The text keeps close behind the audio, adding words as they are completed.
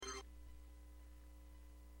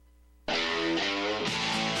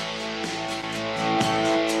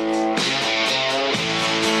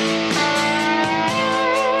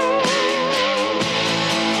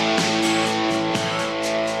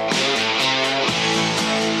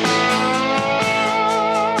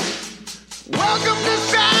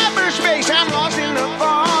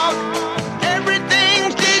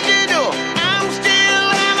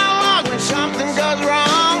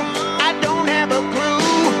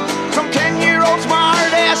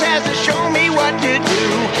to do.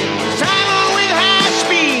 Simon with high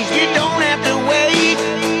speed, you don't have to wait.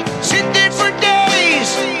 Sit there for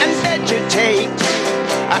days and vegetate.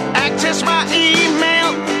 I access my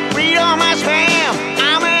email, read all my spam.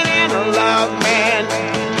 I'm an analog man.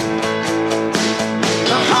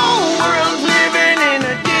 The whole world's living in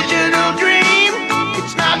a digital dream.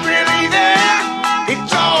 It's not really there,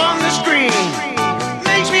 it's all on the screen.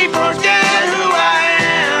 Makes me forget who I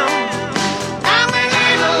am. I'm an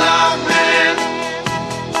analog man.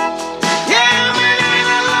 Yeah, I'm an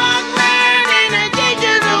analog man in a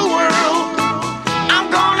digital world. I'm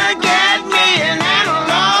gonna get me an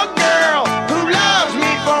analog girl who loves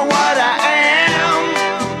me for what I am.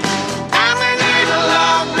 I'm an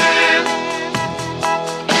analog man.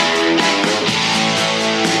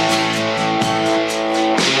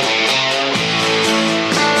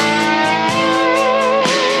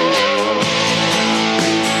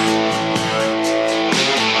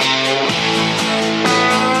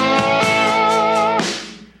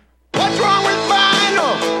 What's wrong with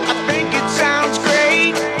vinyl? I think it sounds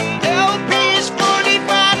great. LP is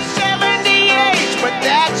 4578, but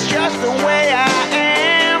that's just the way I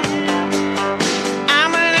am.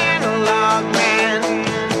 I'm an analog man.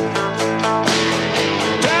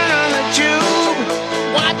 Turn on the tube,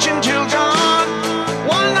 watch until dawn.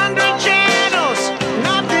 100 channels,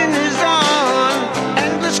 nothing is on.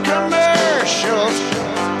 Endless commercials.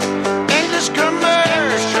 Endless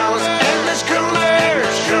commercials, endless commercials.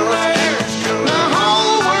 The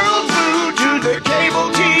whole world's glued to the cable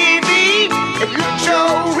TV. It looks so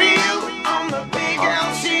real on the big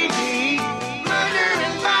LCD. Murder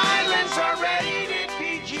and violence are rated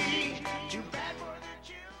PG. Too bad for the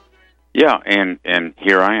children. Yeah, and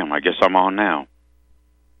here I am. I guess I'm on now.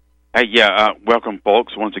 Hey, welcome,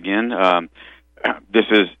 folks, once again. My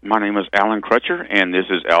name is Alan Crutcher, and this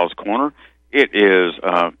is Al's Corner. It is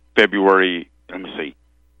February 12th,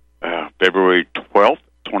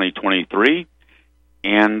 2023,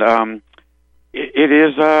 and it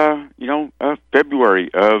is, February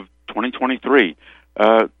of 2023,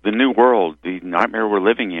 the new world, the nightmare we're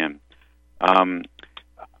living in.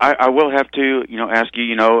 I will have to, ask you,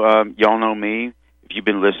 y'all know me, if you've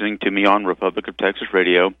been listening to me on Republic of Texas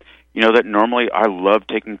Radio, you know that normally I love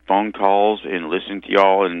taking phone calls and listening to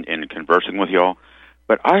y'all and conversing with y'all,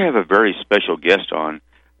 but I have a very special guest on,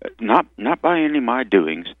 not by any of my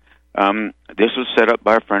doings. This was set up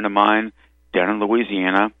by a friend of mine down in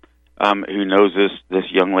Louisiana, who knows this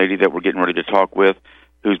young lady that we're getting ready to talk with,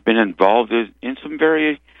 who's been involved in some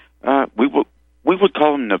very, we would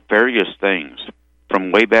call them nefarious things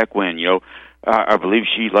from way back when. I believe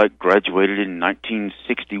she graduated in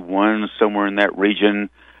 1961, somewhere in that region.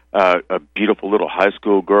 A beautiful little high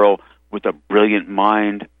school girl with a brilliant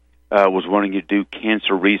mind, was wanting to do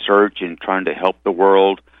cancer research and trying to help the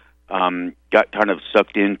world. Got kind of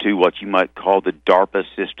sucked into what you might call the DARPA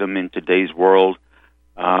system in today's world,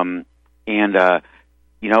 and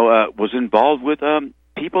was involved with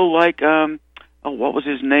people like what was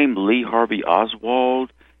his name, Lee Harvey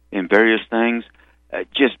Oswald, and various things.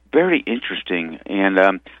 Just very interesting.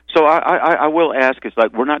 And so I will ask. It's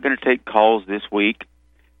like we're not going to take calls this week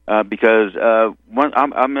because I'm going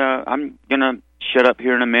to shut up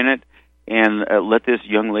here in a minute and let this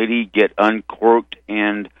young lady get uncorked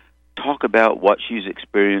and talk about what she's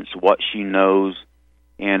experienced, what she knows,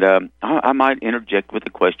 and I might interject with a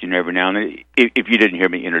question every now and then. If you didn't hear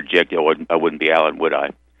me interject, I wouldn't be Alan, would I?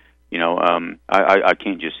 I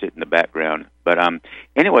can't just sit in the background. But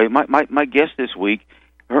anyway, my guest this week,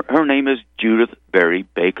 her name is Judith Berry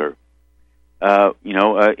Baker. And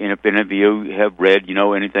if any of you have read,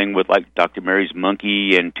 anything with like Dr. Mary's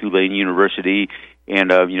Monkey and Tulane University,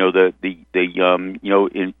 and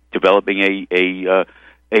in developing a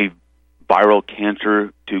viral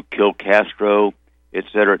cancer to kill Castro, et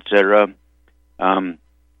cetera, was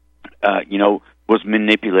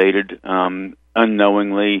manipulated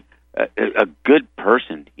unknowingly. A good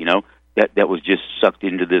person, that was just sucked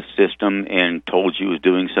into this system and told she was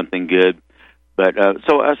doing something good. But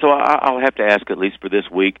so I'll have to ask, at least for this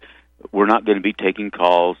week, we're not going to be taking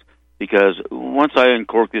calls, because once I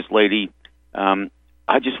uncork this lady,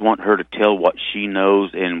 I just want her to tell what she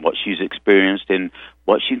knows and what she's experienced and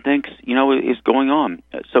what she thinks, is going on.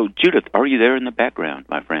 So, Judith, are you there in the background,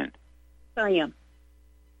 my friend? I am.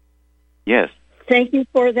 Yes. Thank you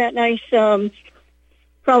for that nice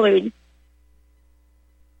prelude.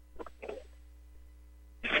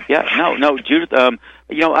 Yeah, no, Judith.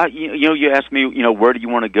 You asked me, where do you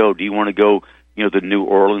want to go? Do you want to go, the New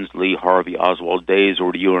Orleans Lee Harvey Oswald days,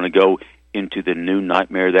 or do you want to go into the new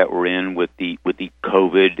nightmare that we're in with the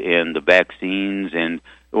COVID and the vaccines and,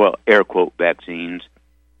 well, air quote vaccines?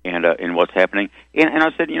 and what's happening. And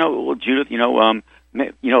I said, well, Judith,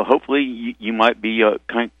 hopefully you might be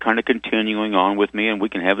kind of continuing on with me, and we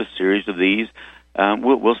can have a series of these.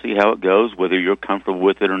 We'll see how it goes, whether you're comfortable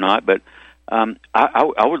with it or not. But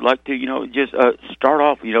I would like to, just start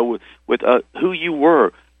off, with who you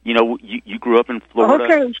were. You grew up in Florida.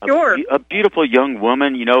 Okay, sure. A beautiful young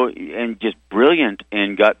woman, and just brilliant,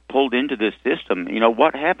 and got pulled into this system.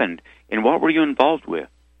 What happened, and what were you involved with?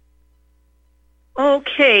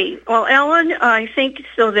 Okay. Well, Alan, I think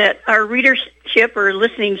so that our readership or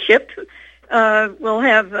listeningship will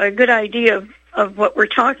have a good idea of what we're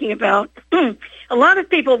talking about. A lot of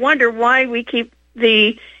people wonder why we keep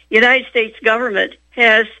the United States government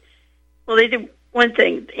they did one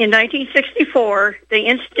thing. In 1964, they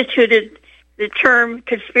instituted the term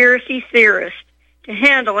conspiracy theorist to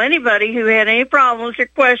handle anybody who had any problems or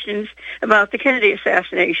questions about the Kennedy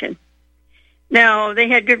assassination. Now, they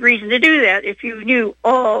had good reason to do that if you knew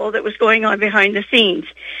all that was going on behind the scenes.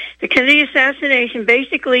 The Kennedy assassination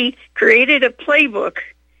basically created a playbook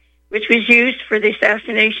which was used for the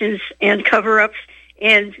assassinations and cover-ups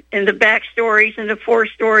and the backstories and the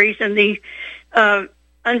forestories and the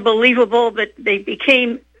unbelievable, but they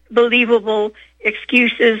became believable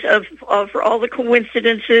excuses for all the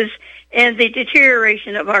coincidences and the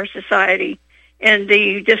deterioration of our society and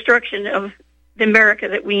the destruction of the America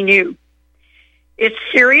that we knew. It's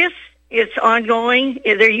serious. It's ongoing.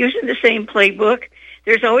 They're using the same playbook.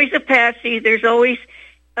 There's always a patsy. There's always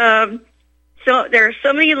so there are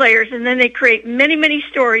so many layers, and then they create many, many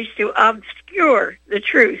stories to obscure the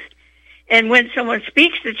truth. And when someone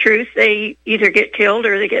speaks the truth, they either get killed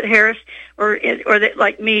or they get harassed, or that,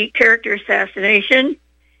 like me, character assassination,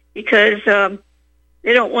 because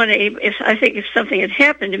they don't want to. I think if something had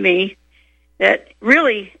happened to me that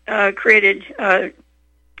really created a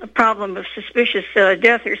problem of suspicious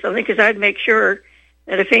death or something, because I'd make sure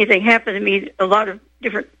that if anything happened to me, a lot of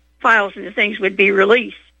different files and things would be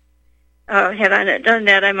released. Had I not done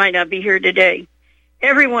that, I might not be here today.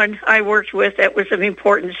 Everyone I worked with that was of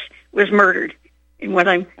importance was murdered in what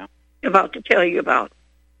I'm about to tell you about.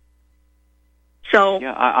 So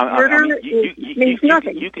murder means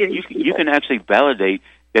nothing. You can actually validate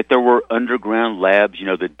that there were underground labs,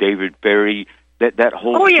 the David Ferry, that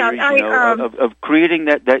whole series, of creating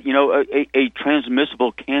that a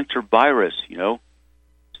transmissible cancer virus,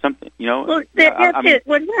 something, Well, that's it.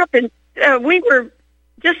 What happened? We were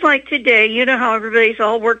just like today. You know how everybody's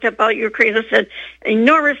all worked up about Ukraine. They said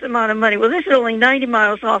enormous amount of money. Well, this is only 90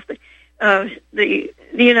 miles off the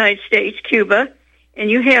United States, Cuba,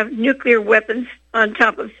 and you have nuclear weapons on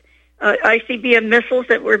top of ICBM missiles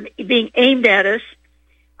that were being aimed at us.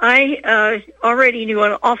 I already knew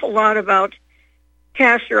an awful lot about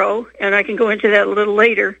Castro, and I can go into that a little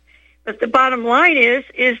later. But the bottom line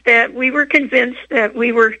is that we were convinced that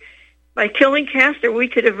by killing Castro, we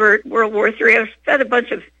could avert World War III. I was fed a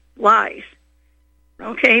bunch of lies,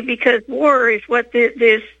 okay, because war is what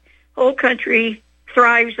this whole country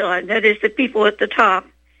thrives on. That is the people at the top.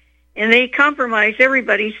 And they compromise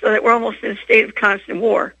everybody so that we're almost in a state of constant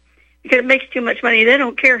war because it makes too much money. They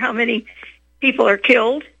don't care how many people are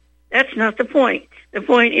killed. That's not the point. The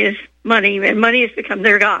point is money, and money has become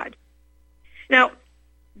their god. Now,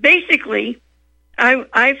 basically,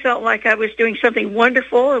 I felt like I was doing something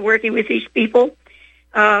wonderful and working with these people.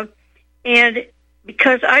 And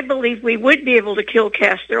because I believed we would be able to kill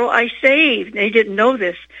Castro, they didn't know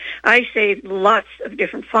this, I saved lots of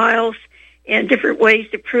different files and different ways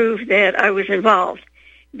to prove that I was involved.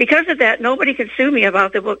 Because of that, nobody could sue me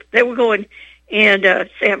about the book. They were going and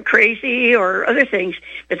say I'm crazy or other things,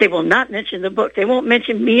 but they will not mention the book. They won't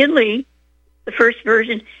mention me and Lee, the first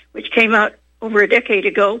version, which came out over a decade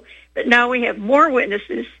ago. But now we have more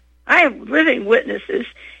witnesses. I have living witnesses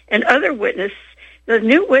and other witnesses. The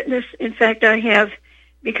new witness, in fact, I have,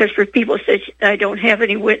 because for people said I don't have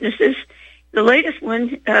any witnesses. The latest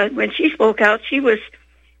one, when she spoke out, she was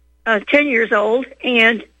 10 years old,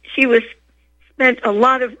 and she spent a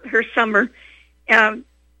lot of her summer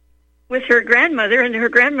with her grandmother, and her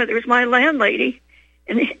grandmother was my landlady,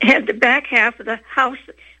 and had the back half of the house.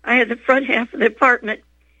 I had the front half of the apartment.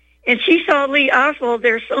 And she saw Lee Oswald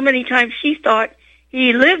there so many times she thought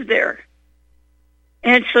he lived there.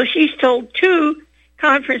 And so she's told 2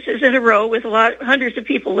 conferences in a row with hundreds of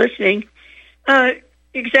people listening,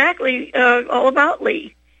 exactly all about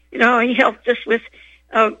Lee. He helped us with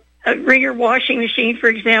a wringer washing machine, for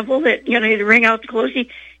example, that, to wring out the clothes.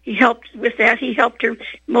 He helped with that. He helped her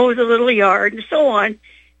mow the little yard and so on.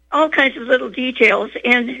 All kinds of little details.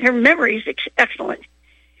 And her memory is excellent.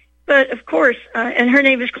 But, of course, and her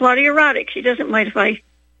name is Claudia Roddick. She doesn't mind if I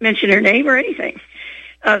mention her name or anything.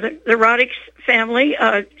 the Roddick's family,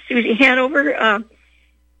 Susie Hanover,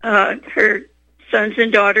 her sons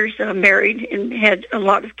and daughters married and had a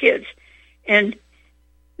lot of kids. And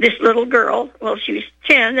this little girl, well, she was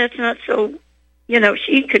 10. That's not so,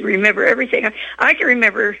 she could remember everything. I can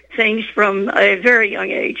remember things from a very young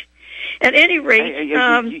age. At any rate...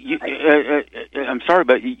 I'm sorry,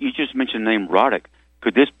 but you just mentioned the name Roddick.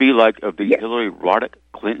 Could this be like of the Hillary Roddick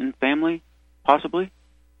Clinton family, possibly?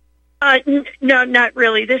 No, not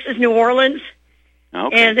really. This is New Orleans.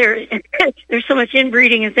 Okay. And there's so much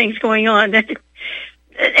inbreeding and things going on.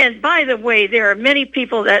 And by the way, there are many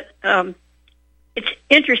people that... it's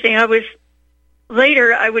interesting. I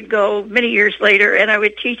would go many years later, and I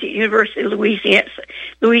would teach at University of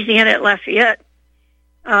Louisiana at Lafayette,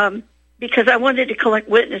 because I wanted to collect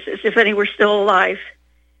witnesses if any were still alive.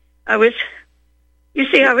 I was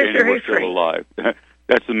very afraid. Still alive.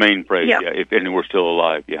 That's the main phrase. Yeah. If any were still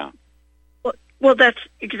alive. Yeah. Well, that's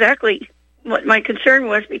exactly what my concern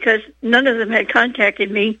was, because none of them had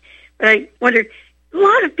contacted me. But I wondered, a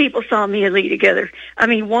lot of people saw me and Lee together. I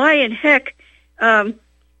mean, why in heck?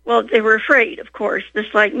 Well, they were afraid, of course,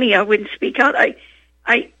 just like me. I wouldn't speak out.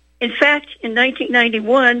 In fact, in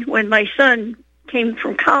 1991, when my son came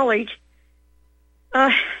from college,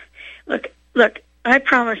 look, I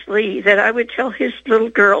promised Lee that I would tell his little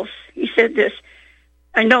girls. He said this: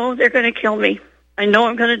 I know they're going to kill me. I know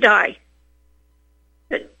I'm going to die.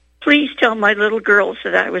 But please tell my little girls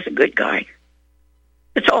that I was a good guy.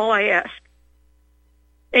 That's all I ask.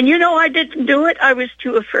 And I didn't do it. I was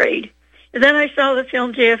too afraid. And then I saw the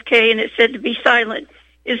film JFK, and it said to be silent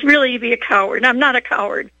is really to be a coward. And I'm not a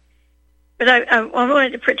coward. But I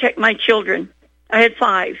wanted to protect my children. I had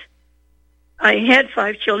 5. I had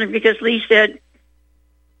 5 children because Lee said,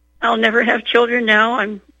 I'll never have children now.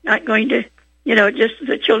 I'm not going to, just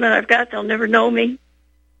the children I've got, they'll never know me.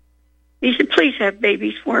 He said, please have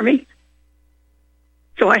babies for me.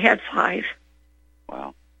 So I had 5.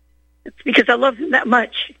 Wow. It's because I love him that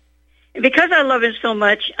much. And because I love him so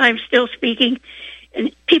much, I'm still speaking.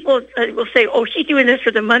 And people will say, oh, she's doing this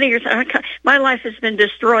for the money or something. My life has been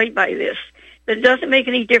destroyed by this. But it doesn't make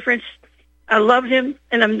any difference. I love him,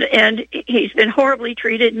 and he's been horribly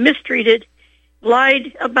treated, mistreated,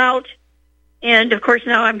 lied about. And, of course,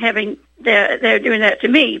 now I'm having they're doing that to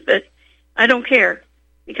me. But I don't care,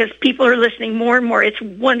 because people are listening more and more. It's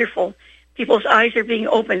wonderful. People's eyes are being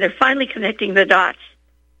opened. They're finally connecting the dots.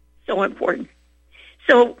 So important.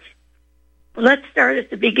 So let's start at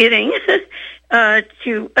the beginning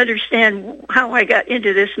to understand how I got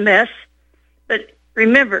into this mess. But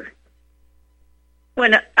remember,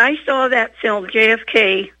 when I saw that film,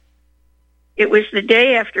 JFK, it was the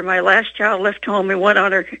day after my last child left home and went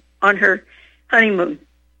on her honeymoon.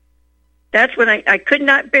 That's when I could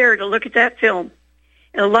not bear to look at that film.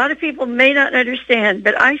 And a lot of people may not understand,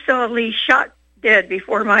 but I saw Lee shot dead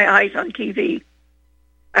before my eyes on TV.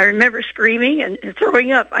 I remember screaming and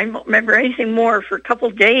throwing up. I don't remember anything more for a couple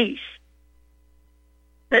days.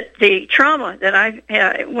 But the trauma that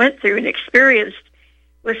I went through and experienced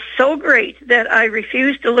was so great that I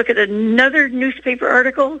refused to look at another newspaper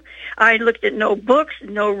article. I looked at no books,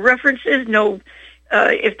 no references, no.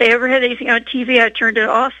 If they ever had anything on TV, I turned it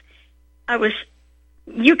off.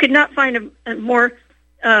 You could not find a more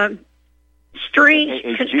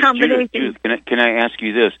strange combination. Judith, can I ask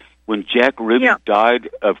you this? When Jack Ruby died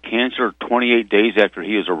of cancer 28 days after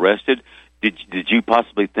he was arrested, did you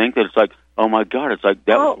possibly think that it's like, oh my God, it's like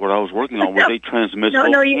that was what I was working on? Was they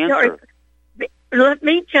transmissible cancer? Let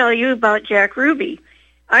me tell you about Jack Ruby.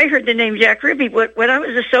 I heard the name Jack Ruby, but when I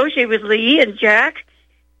was associated with Lee and Jack,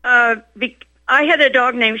 I had a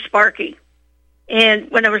dog named Sparky. And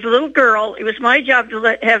when I was a little girl, it was my job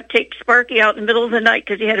to take Sparky out in the middle of the night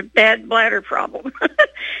because he had a bad bladder problem.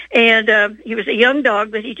 And he was a young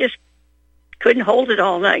dog, but he just couldn't hold it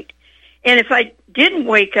all night. And if I didn't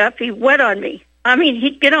wake up, he'd wet on me. I mean,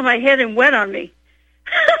 he'd get on my head and wet on me.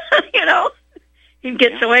 He'd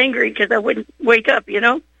get so angry because I wouldn't wake up,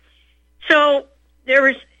 So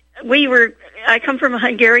I come from a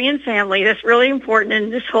Hungarian family. That's really important in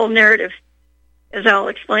this whole narrative, as I'll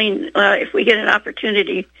explain if we get an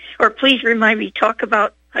opportunity. Or please remind me, talk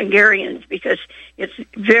about Hungarians, because it's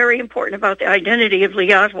very important about the identity of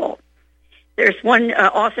Lee Oswald. There's one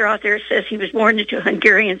author out there that says he was born into a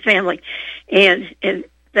Hungarian family, and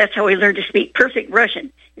that's how he learned to speak perfect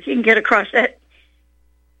Russian. If you can get across that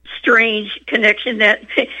strange connection that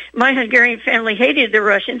my Hungarian family hated the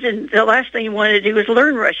Russians, and the last thing you wanted to do was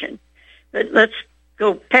learn Russian. But let's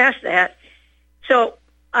go past that. So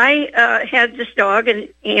I had this dog, and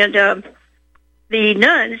the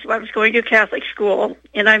nuns, I was going to a Catholic school,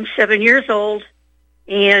 and I'm 7 years old,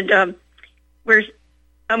 and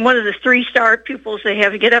I'm one of the 3-star pupils they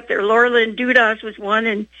have to get up there. Laura Lynn Dudas was one,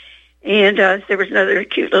 and there was another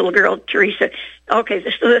cute little girl, Teresa. Okay,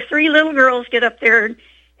 so the 3 little girls get up there,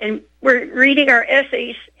 and we're reading our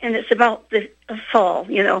essays, and it's about the fall,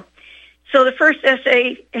 So the first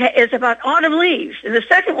essay is about autumn leaves, and the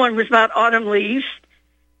second one was about autumn leaves.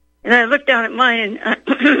 And I looked down at mine,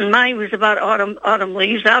 and mine was about autumn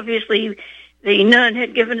leaves. Obviously, the nun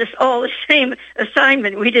had given us all the same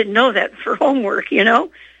assignment. We didn't know that for homework,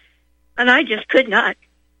 And I just could not.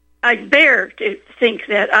 I bear to think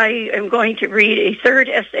that I am going to read a third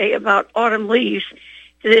essay about autumn leaves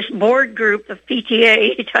to this board group of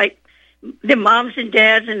PTA type, the moms and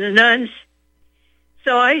dads and the nuns.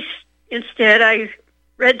 So instead I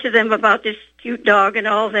read to them about this cute dog and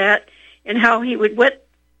all that, and how he would wet.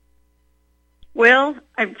 Well,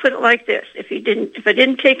 I put it like this: if I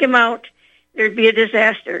didn't take him out, there'd be a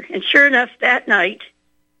disaster. And sure enough, that night,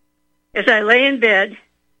 as I lay in bed,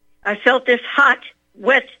 I felt this hot,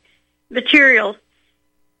 wet material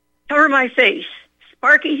cover my face.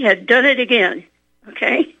 Sparky had done it again.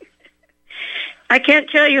 Okay? I can't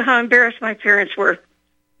tell you how embarrassed my parents were.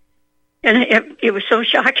 And it was so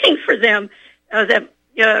shocking for them that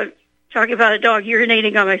talking about a dog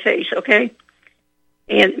urinating on my face, okay?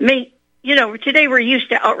 And me, today we're used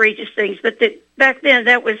to outrageous things, but back then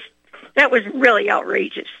that was really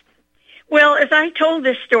outrageous. Well, as I told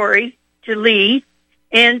this story to Lee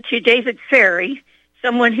and to David Ferry,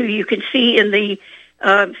 someone who you can see in the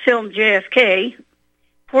film JFK,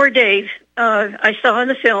 poor Dave, I saw in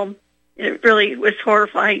the film, it really was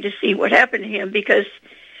horrifying to see what happened to him, because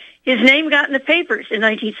his name got in the papers in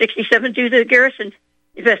 1967 due to the Garrison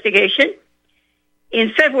investigation.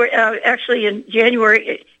 In February, actually in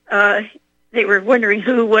January, they were wondering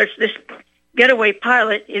who was this getaway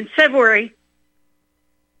pilot. In February,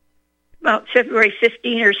 about February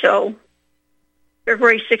 15 or so,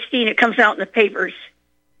 February 16, it comes out in the papers.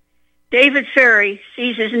 David Ferry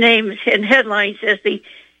sees his name in headlines as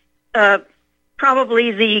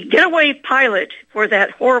probably the getaway pilot for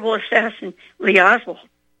that horrible assassin, Lee Oswald.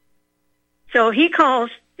 So he calls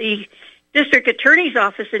the district attorney's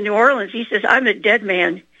office in New Orleans. He says, "I'm a dead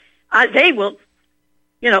man. They will,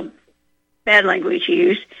 bad language he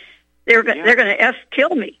used. They're going to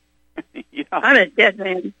kill me. Yeah. I'm a dead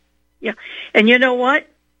man." Yeah. And you know what?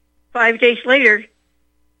 5 days later,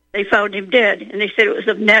 they found him dead, and they said it was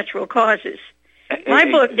of natural causes.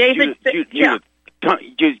 My book, David...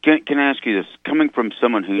 Judith, can I ask you this? Coming from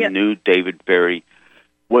someone who knew David Ferry,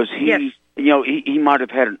 was he... Yes. He might have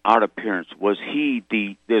had an odd appearance. Was he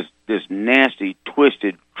this nasty,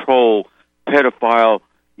 twisted, troll, pedophile,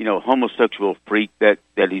 homosexual freak that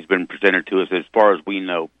he's been presented to us as far as we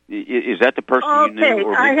know? Is that the person you knew?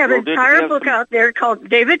 Okay, I have an entire book out there called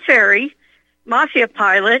David Ferry, Mafia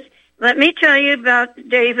Pilot. Let me tell you about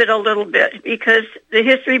David a little bit, because the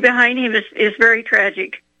history behind him is very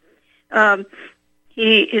tragic.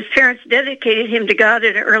 His parents dedicated him to God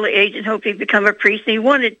at an early age and hoped he'd become a priest, and he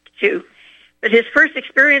wanted to. But his first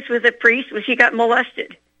experience with a priest was he got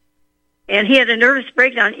molested. And he had a nervous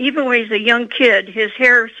breakdown. Even when he was a young kid, his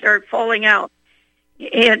hair started falling out.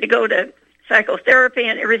 He had to go to psychotherapy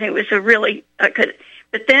and everything. It was a really good.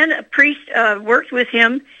 But then a priest worked with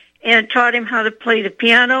him and taught him how to play the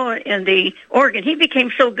piano and the organ. He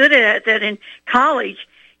became so good at it that in college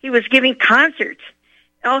he was giving concerts.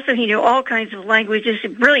 Also, he knew all kinds of languages.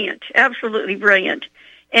 Brilliant, absolutely brilliant.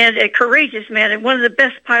 And a courageous man, and one of the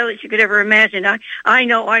best pilots you could ever imagine. I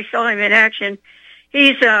know, I saw him in action.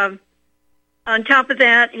 He's, on top of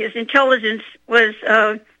that, his intelligence was,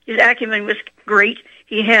 his acumen was great.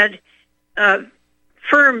 He had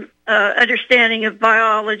firm understanding of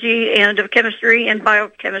biology and of chemistry and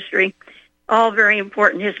biochemistry, all very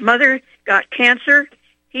important. His mother got cancer.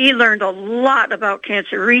 He learned a lot about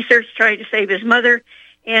cancer research, tried to save his mother.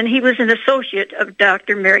 And he was an associate of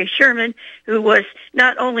Dr. Mary Sherman, who was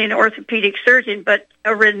not only an orthopedic surgeon, but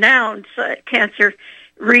a renowned cancer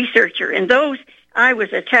researcher. And those, I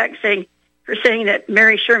was attacked for saying that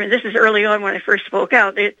Mary Sherman, this is early on when I first spoke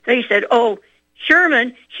out, they said, "Oh,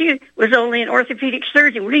 Sherman, she was only an orthopedic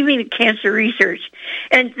surgeon. What do you mean cancer research?"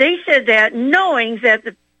 And they said that knowing that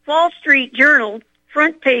the Wall Street Journal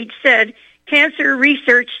front page said cancer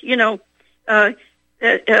research,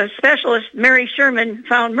 specialist Mary Sherman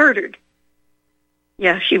found murdered.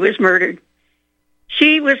 Yeah, she was murdered.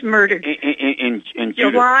 She was murdered. And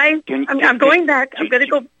July. I'm going back. I'm going to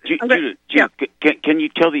go. Can you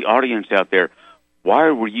tell the audience out there, why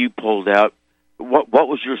were you pulled out? What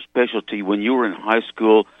was your specialty when you were in high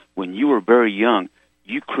school? When you were very young,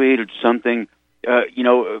 you created something I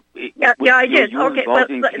did. Okay, let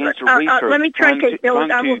me try to take Bill.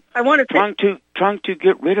 I want to trying to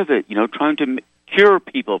get rid of it. Trying to cure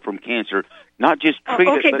people from cancer, not just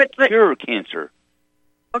treat it, but cure cancer.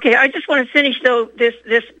 Okay, I just want to finish though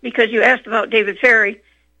this because you asked about David Ferry.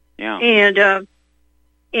 Yeah.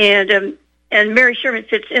 And Mary Sherman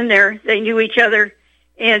fits in there. They knew each other,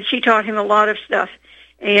 and she taught him a lot of stuff.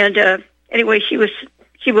 And anyway, she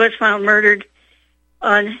was found murdered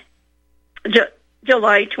on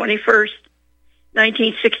July 21st,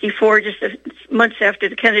 1964, just months after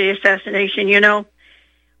the Kennedy assassination. The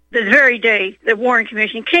very day the Warren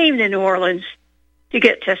Commission came to New Orleans to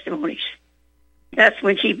get testimonies. That's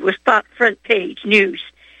when she was front page news.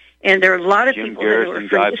 And there are a lot of Jim people Garrison, that were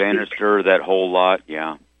Guy Bannister, that whole lot,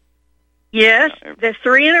 yeah. Yes, the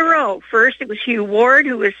three in a row. First, it was Hugh Ward,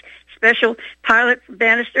 who was special pilot for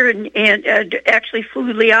Bannister and actually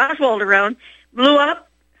flew Lee Oswald around, blew up.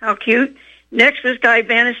 How cute. Next was Guy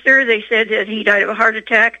Bannister. They said that he died of a heart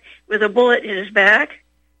attack with a bullet in his back.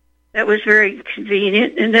 That was very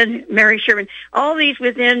convenient. And then Mary Sherman. All these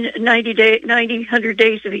within 100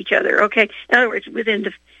 days of each other, okay? In other words,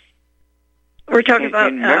 we're talking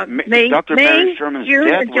about May, Mary Sherman's June,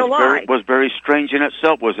 death and July. was very strange in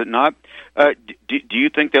itself, was it not? Do you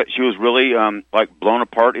think that she was really blown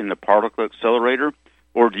apart in the particle accelerator,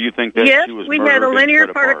 or do you think that she was murdered? Yes, we had a linear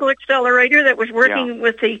particle accelerator that was working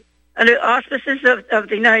with the auspices of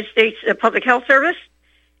the United States Public Health Service,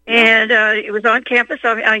 and it was on campus.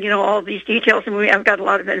 I all of these details, and I've got a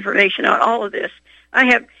lot of information on all of this.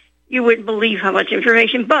 You wouldn't believe how much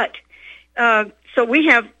information, but so we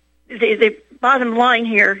have the bottom line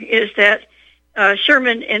here is that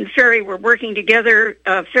Sherman and Ferry were working together.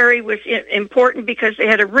 Ferry was important because they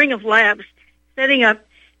had a ring of labs setting up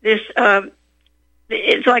this.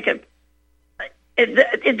 It's like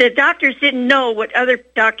the doctors didn't know what other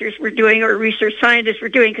doctors were doing or research scientists were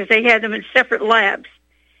doing because they had them in separate labs.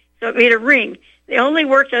 So it made a ring. They only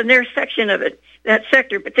worked on their section of it, that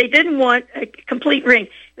sector, but they didn't want a complete ring.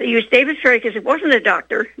 They used David Ferry because it wasn't a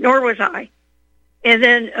doctor, nor was I. And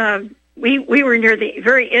then we were near the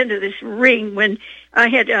very end of this ring when I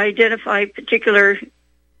had to identify particular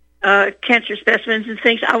cancer specimens and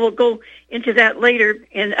things. I will go into that later,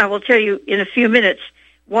 and I will tell you in a few minutes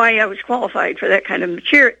why I was qualified for that kind of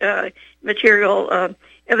material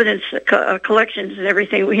evidence collections and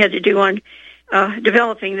everything we had to do on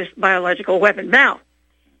developing this biological weapon. Now,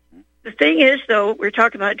 the thing is, though, we're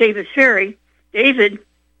talking about David Ferry. David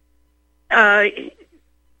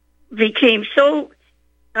became so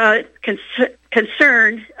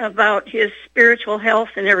concerned about his spiritual health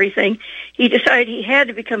and everything, he decided he had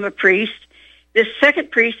to become a priest. This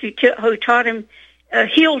second priest who taught him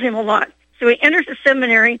healed him a lot. So he enters the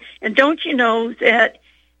seminary, and don't you know that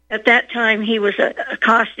at that time he was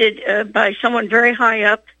accosted by someone very high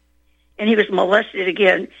up, and he was molested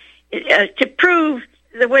again. To prove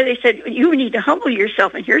the way they said, you need to humble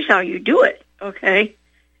yourself, and here's how you do it, okay?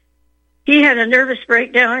 He had a nervous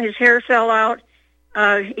breakdown. His hair fell out.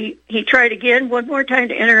 He tried again, one more time,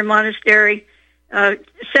 to enter a monastery,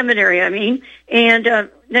 seminary, and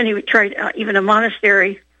then he would try even a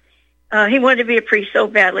monastery. He wanted to be a priest so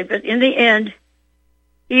badly, but in the end,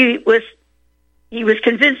 he was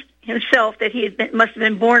convinced himself that must have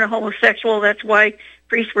been born a homosexual. That's why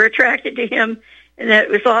priests were attracted to him, and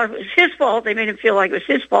that it was his fault. They made him feel like it was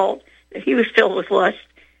his fault, that he was filled with lust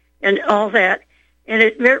and all that. And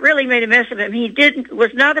it really made a mess of him. He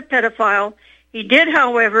was not a pedophile. He did,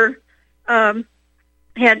 however, had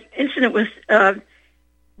incident with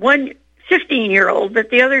one 15-year-old, but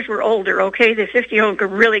the others were older, okay? The 50-year-old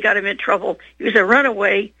really got him in trouble. He was a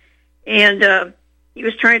runaway, and he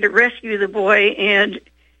was trying to rescue the boy, and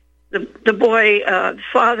the boy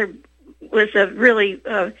father was really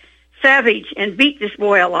savage and beat this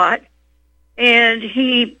boy a lot. And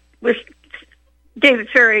he was, David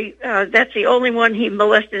Ferry, that's the only one he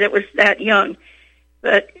molested that was that young.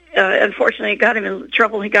 But unfortunately, it got him in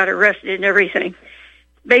trouble. He got arrested and everything.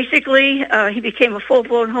 Basically, he became a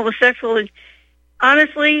full-blown homosexual. And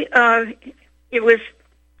honestly, it was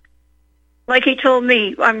like he told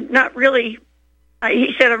me, I'm not really,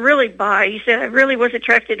 he said, I'm really bi. He said, I really was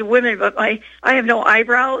attracted to women, but I have no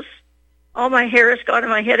eyebrows. All my hair is gone in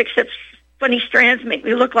my head except funny strands make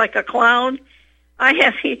me look like a clown.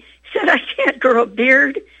 He said, I can't grow a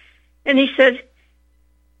beard. And he said,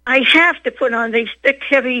 I have to put on these thick,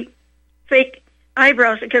 heavy, fake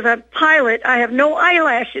eyebrows because I'm a pilot. I have no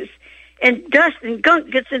eyelashes, and dust and gunk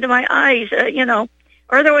gets into my eyes, or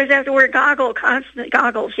otherwise I have to wear constant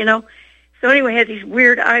goggles, So anyway, I had these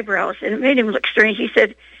weird eyebrows, and it made him look strange. He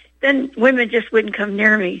said, then women just wouldn't come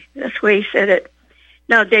near me. That's the way he said it.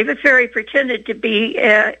 Now, David Ferrie pretended to be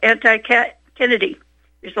anti-Kennedy.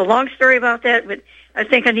 There's a long story about that, but I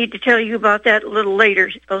think I need to tell you about that a little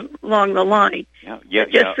later along the line.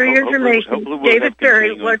 Just for your information, David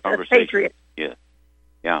Ferrie was a patriot.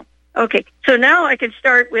 Yeah. Okay, so now I can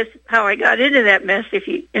start with how I got into that mess if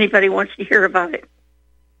anybody wants to hear about it.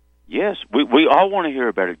 Yes, we all want to hear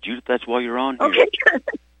about it, Judith. That's why you're on here. Okay.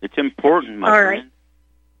 It's important, my friend. Right.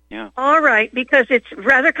 Yeah. All right, because it's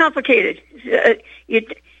rather complicated.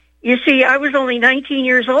 You see, I was only 19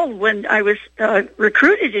 years old when I was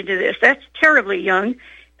recruited into this. That's terribly young,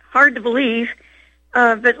 hard to believe.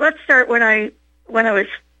 But let's start when I was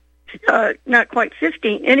not quite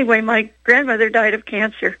 15. Anyway, my grandmother died of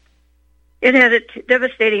cancer. It had a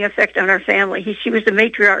devastating effect on our family. She was the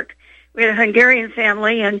matriarch. We had a Hungarian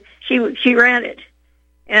family, and she ran it.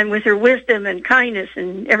 And with her wisdom and kindness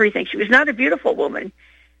and everything, she was not a beautiful woman,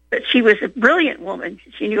 but she was a brilliant woman.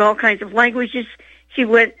 She knew all kinds of languages. She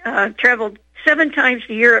traveled 7 times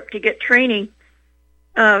to Europe to get training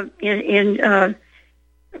in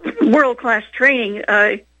world-class training,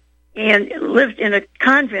 and lived in a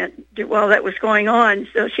convent while that was going on.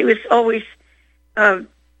 So she was always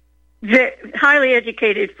highly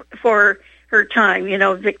educated for her time,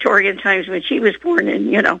 Victorian times when she was born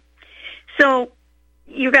in, So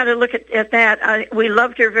you got to look at that. We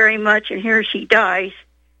loved her very much, and here she dies.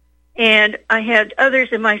 And I had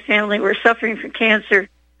others in my family who were suffering from cancer.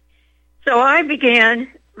 So I began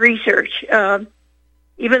research,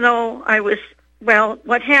 even though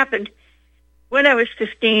what happened when I was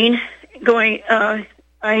 15,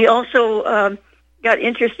 I also got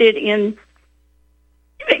interested in,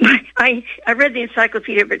 I read the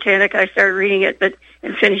Encyclopedia Britannica. I started reading it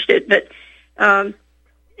and finished it. But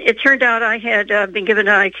it turned out I had been given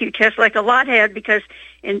an IQ test, like a lot had, because,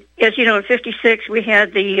 as you know, in 56 we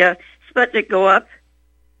had the Sputnik go up,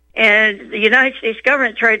 and the United States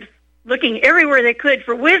government tried looking everywhere they could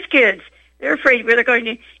for whiz kids. They're afraid they're going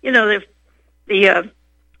to, the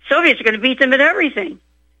Soviets are going to beat them at everything.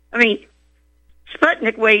 I mean,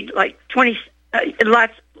 Sputnik weighed like 20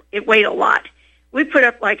 lots. It weighed a lot. We put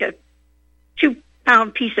up like a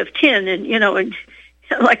 2-pound piece of tin, and and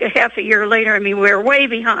like a half a year later, we were way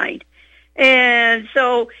behind. And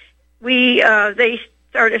so they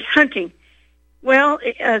started hunting. Well,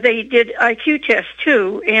 they did IQ tests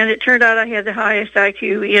too, and it turned out I had the highest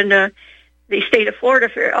IQ in the state of Florida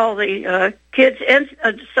for all the kids and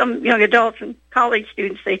some young adults and college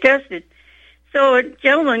students they tested. So a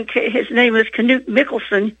gentleman, his name was Knut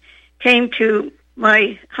Mickelson, came to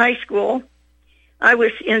my high school. I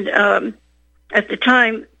was in, at the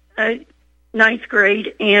time, 9th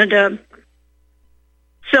grade, and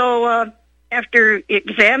so after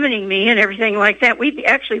examining me and everything like that, we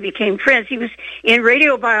actually became friends. He was in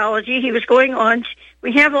radiobiology. He was going on.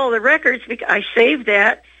 We have all the records. I saved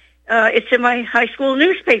that. It's in my high school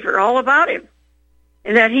newspaper, all about him,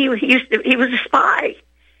 and that he was a spy,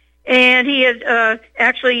 and he had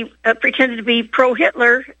actually pretended to be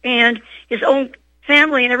pro-Hitler, and his own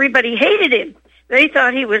family and everybody hated him. They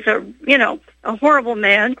thought he was a horrible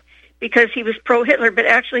man because he was pro-Hitler, but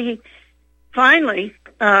actually he finally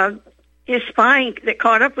his spying that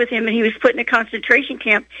caught up with him, and he was put in a concentration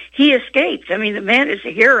camp. He escaped. The man is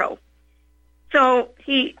a hero. So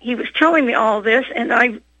he was telling me all this, and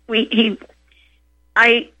I was,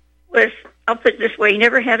 I'll put it this way, he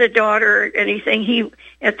never had a daughter or anything.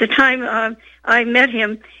 At the time I met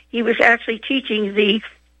him, he was actually teaching the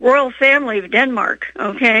royal family of Denmark,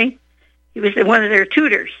 okay? He was one of their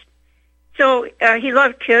tutors. So he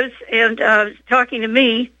loved kids and talking to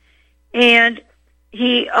me, and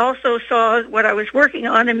he also saw what I was working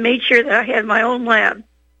on and made sure that I had my own lab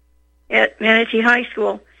at Manatee High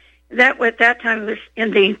School. That at that time was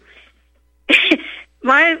in the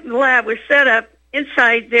my lab was set up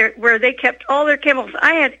inside there where they kept all their chemicals.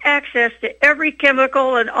 I had access to every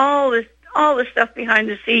chemical and all the stuff behind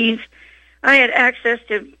the scenes. I had access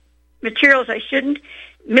to materials I shouldn't.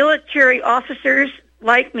 Military officers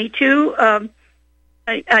liked me too.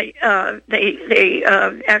 They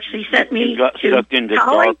actually sent me. You got sucked into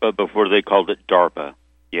college. DARPA before they called it DARPA.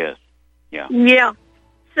 Yes. Yeah. Yeah.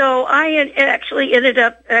 So I had actually ended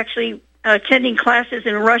up attending classes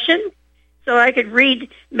in Russian, so I could read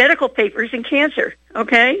medical papers in cancer.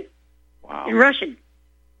 Okay. Wow. In Russian.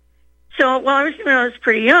 So I was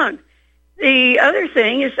pretty young. The other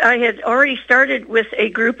thing is I had already started with a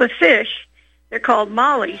group of fish. They're called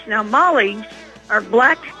mollies. Now mollies are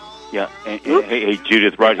black. Yeah. Hey,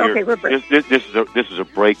 Judith, right here. Okay, this is a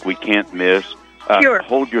break we can't miss. Sure.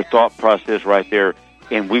 Hold your thought process right there,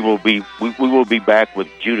 and we will be back with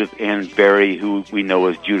Judith Ann Berry, who we know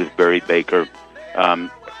as Judith Berry Baker.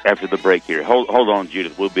 after the break here. Hold on,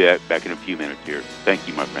 Judith. We'll be back in a few minutes here. Thank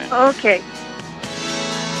you, my friend. Okay.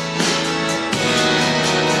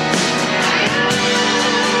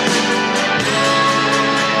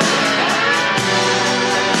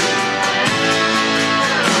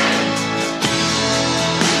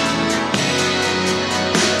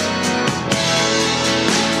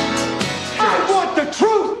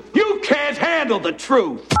 The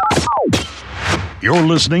truth. You're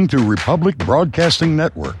listening to Republic Broadcasting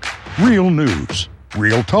Network. Real news,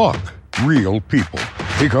 real talk, real people.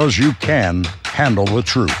 Because you can handle the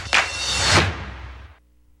truth.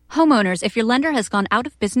 Homeowners, if your lender has gone out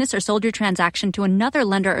of business or sold your transaction to another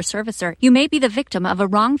lender or servicer, you may be the victim of a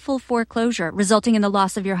wrongful foreclosure, resulting in the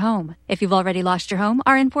loss of your home. If you've already lost your home,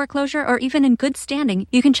 are in foreclosure, or even in good standing,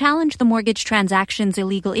 you can challenge the mortgage transaction's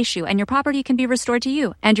illegal issue, and your property can be restored to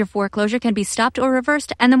you, and your foreclosure can be stopped or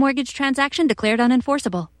reversed, and the mortgage transaction declared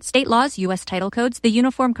unenforceable. State laws, U.S. title codes, the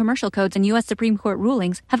Uniform Commercial Codes, and U.S. Supreme Court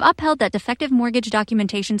rulings have upheld that defective mortgage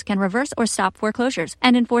documentations can reverse or stop foreclosures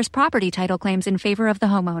and enforce property title claims in favor of the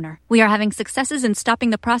homeowner. We are having successes in stopping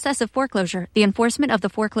the process of foreclosure, the enforcement of the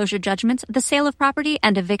foreclosure judgments, the sale of property,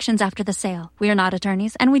 and evictions after the sale. We are not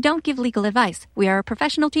attorneys, and we don't give legal advice. We are a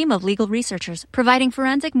professional team of legal researchers, providing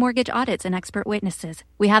forensic mortgage audits and expert witnesses.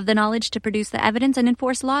 We have the knowledge to produce the evidence and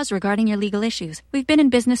enforce laws regarding your legal issues. We've been in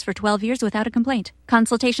business for 12 years without a complaint.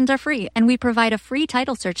 Consultations are free, and we provide a free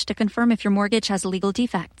title search to confirm if your mortgage has legal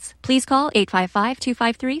defects. Please call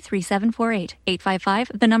 855-253-3748.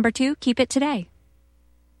 855, 2, keep it today.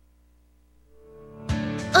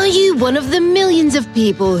 Are you one of the millions of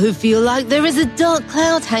people who feel like there is a dark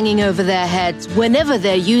cloud hanging over their heads whenever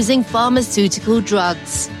they're using pharmaceutical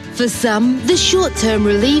drugs? For some, the short-term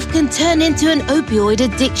relief can turn into an opioid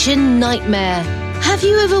addiction nightmare. Have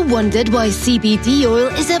you ever wondered why CBD oil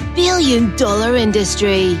is a billion-dollar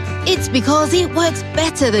industry? It's because it works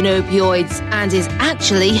better than opioids and is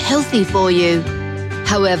actually healthy for you.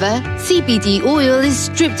 However, CBD oil is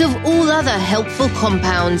stripped of all other helpful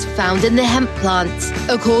compounds found in the hemp plant.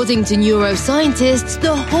 According to neuroscientists,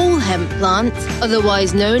 the whole hemp plant,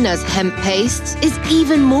 otherwise known as hemp paste, is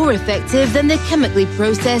even more effective than the chemically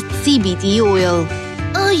processed CBD oil.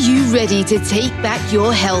 Are you ready to take back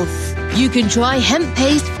your health? You can try hemp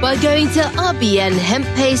paste by going to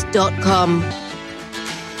rbnhemppaste.com.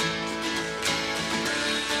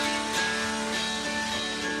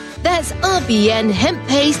 That's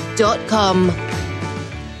rbnhemppaste.com.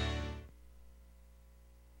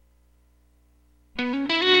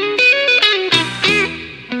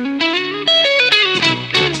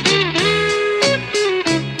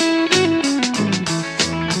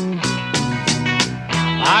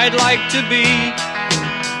 I'd like to be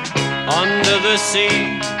under the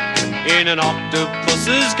sea in an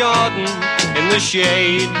octopus's garden in the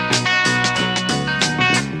shade.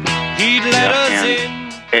 He'd let us in.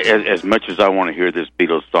 As much as I want to hear this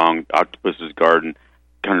Beatles song, Octopus's Garden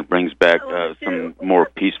kind of brings back some more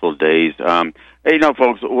peaceful days. Hey,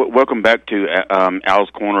 folks, welcome back to Al's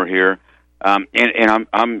Corner here. And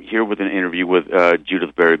I'm here with an interview with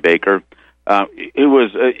Judith Berry Baker. It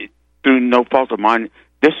was, through no fault of mine,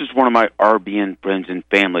 this is one of my RBN friends and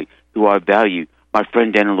family who I value. My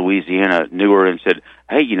friend down in Louisiana knew her and said,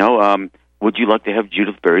 hey, would you like to have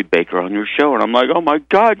Judith Berry Baker on your show? And I'm like, oh, my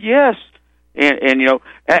God, yes. And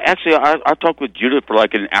actually, I talked with Judith for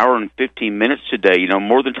like an hour and 15 minutes today.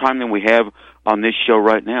 More time than we have on this show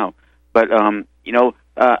right now. But we're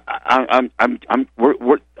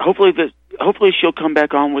hopefully she'll come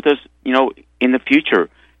back on with us. In the future,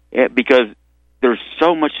 because there's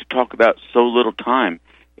so much to talk about, so little time.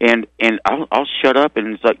 And I'll shut up,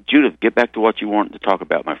 and it's like, Judith, get back to what you want to talk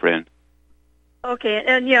about, my friend. Okay,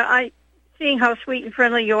 and seeing how sweet and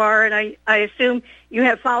friendly you are, and I assume you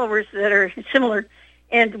have followers that are similar,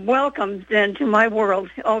 and welcome then to my world.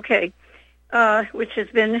 Okay, which has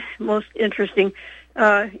been most interesting.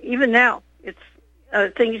 Even now, it's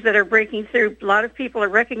things that are breaking through. A lot of people are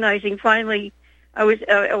recognizing finally. I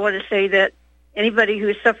want to say that anybody who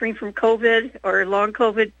is suffering from COVID or long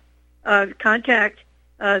COVID, contact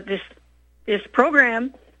this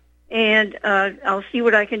program, and I'll see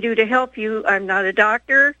what I can do to help you. I'm not a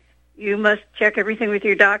doctor. You must check everything with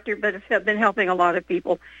your doctor, but I've been helping a lot of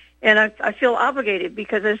people. And I feel obligated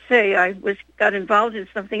because, as I say, I got involved in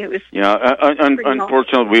something that was... Yeah,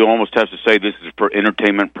 unfortunately, we almost have to say this is for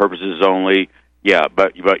entertainment purposes only. Yeah,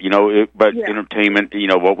 but entertainment,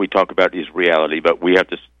 what we talk about is reality. But we have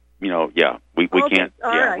to, we can't.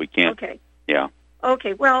 Right. We can't. Okay. Yeah.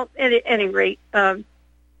 Okay, well, at any rate, can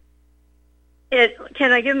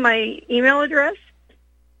I give my email address?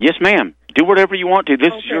 Yes, ma'am. Do whatever you want to.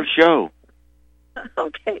 This is your show.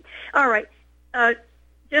 Okay. All right.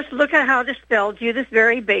 just look at how to spell Judith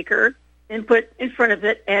Berry Baker and put in front of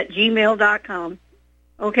it at gmail.com.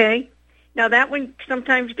 Okay? Now, that one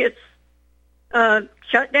sometimes gets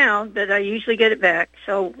shut down, but I usually get it back.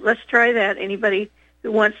 So let's try that. Anybody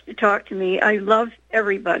who wants to talk to me. I love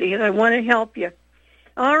everybody, and I want to help you.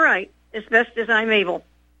 All right, as best as I'm able.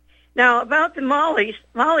 Now, about the mollies.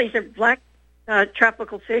 Mollies are black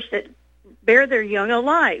tropical fish that bear their young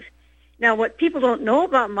alive. Now, what people don't know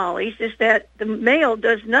about mollies is that the male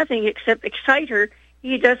does nothing except excite her.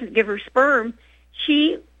 He doesn't give her sperm.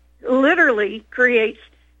 She literally creates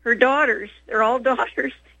her daughters. They're all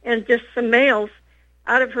daughters and just some males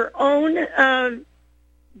out of her own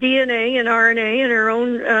DNA and RNA and her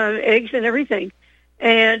own eggs and everything.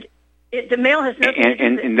 And the male has nothing to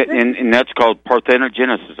do with it. And that's called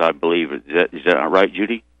parthenogenesis, I believe. Is that right,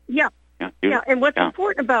 Judy? Yeah. Yeah, and what's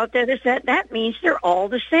important about that is that means they're all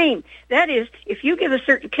the same. That is, if you give a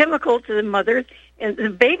certain chemical to the mother and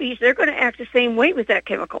the babies, they're going to act the same way with that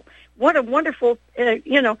chemical. What a wonderful,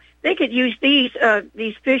 they could use these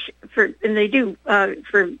fish for, and they do,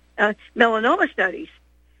 for melanoma studies.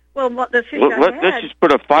 Well, the fish let's just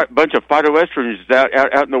put a bunch of phytoestrogens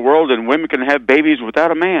out in the world, and women can have babies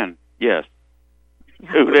without a man. Yes.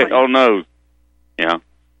 Who the hell knows? Yeah.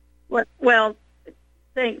 Well,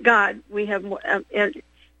 thank God we have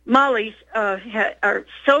mollies are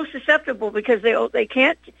so susceptible because they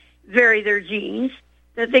can't vary their genes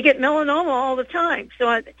that they get melanoma all the time.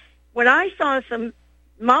 So when I saw some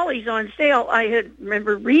mollies on sale, I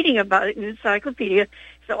remember reading about it in the encyclopedia.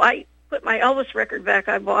 So I put my Elvis record back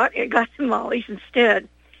I bought and got some mollies instead.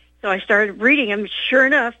 So I started reading them. Sure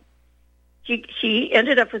enough, she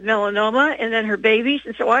ended up with melanoma and then her babies.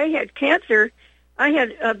 And so I had cancer. I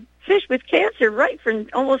had fish with cancer right from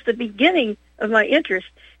almost the beginning of my interest.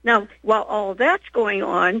 Now, while all that's going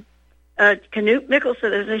on, Knut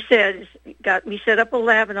Mickelson, as I said, got me set up a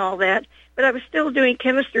lab and all that, but I was still doing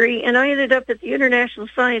chemistry, and I ended up at the International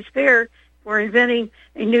Science Fair for inventing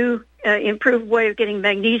a new, improved way of getting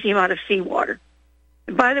magnesium out of seawater.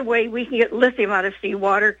 And by the way, we can get lithium out of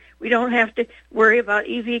seawater. We don't have to worry about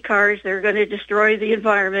EV cars. They're going to destroy the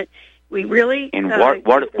environment. We really... And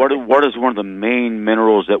what is one of the main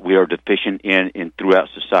minerals that we are deficient in throughout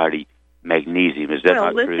society? Magnesium. Is that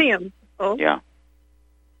not lithium. True? Oh. Yeah.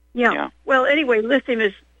 Yeah. Well, anyway, lithium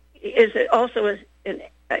is also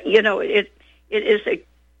it is a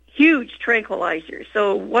huge tranquilizer.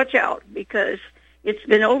 So watch out because it's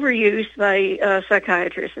been overused by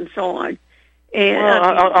psychiatrists and so on. And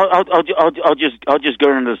I'll just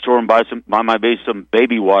go into the store and buy some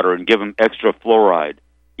baby water and give them extra fluoride.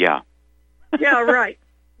 Yeah. Yeah. Right.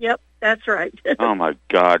 Yep. That's right. Oh my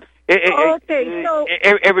God.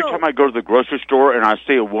 Every time I go to the grocery store and I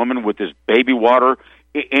see a woman with this baby water,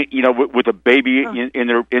 with a baby in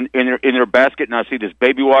their basket, and I see this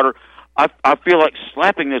baby water, I feel like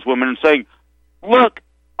slapping this woman and saying, "Look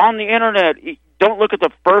on the internet. Don't look at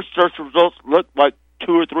the first search results. Look like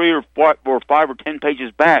 2 or 3 or 5 or 10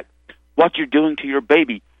 pages back. What you're doing to your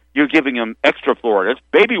baby? You're giving them extra fluoride. It's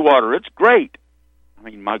baby water. It's great. I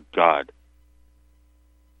mean, my God."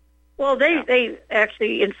 Well, they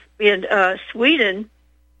actually in Sweden,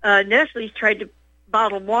 Nestle's tried to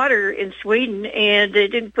bottle water in Sweden, and they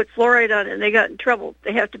didn't put fluoride on it, and they got in trouble.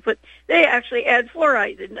 They actually add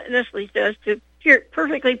fluoride, Nestle's does, to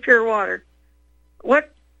perfectly pure water.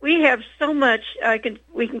 What we have so much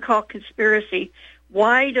we can call conspiracy.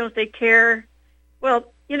 Why don't they care?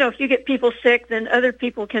 Well, if you get people sick, then other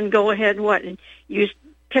people can go ahead and use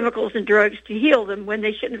chemicals and drugs to heal them when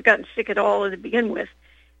they shouldn't have gotten sick at all to begin with.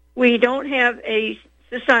 We don't have a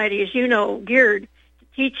society, as you know, geared to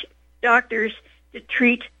teach doctors to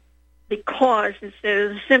treat the cause instead of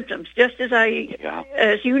the symptoms, just as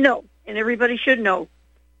you know, and everybody should know.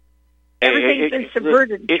 Everything's been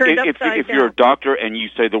subverted, turned upside down. If you're a doctor and you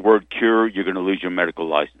say the word cure, you're going to lose your medical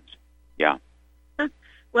license. Yeah.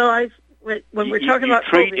 Well, when we're talking about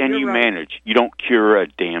treat COVID, and you manage. You don't cure a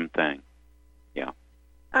damn thing. Yeah.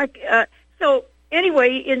 So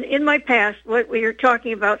anyway, in my past, what we were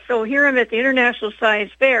talking about, so here I'm at the International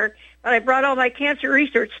Science Fair, but I brought all my cancer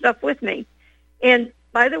research stuff with me. And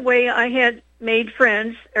by the way, I had made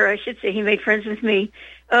friends, or I should say he made friends with me.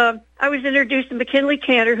 I was introduced to McKinley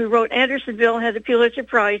Cantor, who wrote Andersonville, had the Pulitzer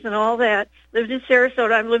Prize and all that, lived in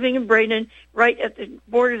Sarasota. I'm living in Braden, right at the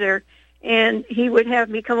border there. And he would have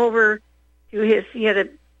me come over to he had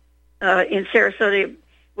in Sarasota,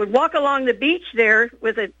 would walk along the beach there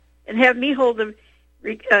and have me hold the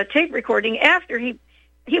tape recording. After he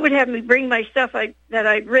would have me bring my stuff that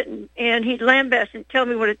I'd written, and he'd lambaste and tell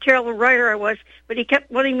me what a terrible writer I was, but he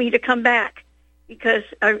kept wanting me to come back because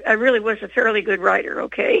I really was a fairly good writer,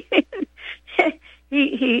 okay?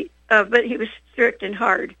 But he was strict and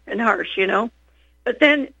hard and harsh, But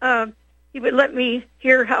then he would let me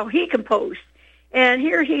hear how he composed. And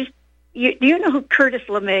here do you know who Curtis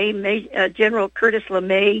LeMay, General Curtis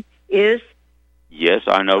LeMay is? Yes,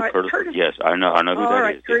 I know Curtis. Yes, I know who that is. All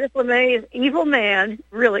right, Curtis LeMay is an evil man,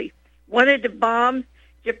 really. Wanted to bomb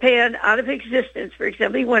Japan out of existence, for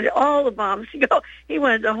example. He wanted all the bombs to go. He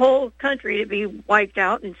wanted the whole country to be wiped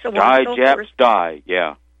out and so on and so Japs forth. Die,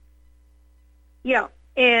 yeah. Yeah,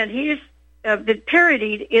 and he's been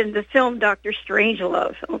parodied in the film Dr.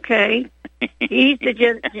 Strangelove, okay? He's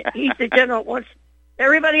the general wants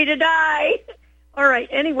everybody to die. All right,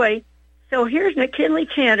 anyway, so here's McKinley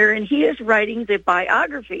Cantor, and he is writing the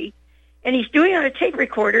biography, and he's doing it on a tape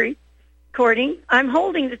recording. I'm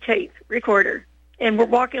holding the tape recorder, and we're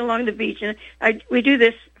walking along the beach, and we do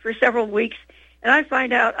this for several weeks, and I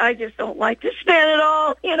find out I just don't like this man at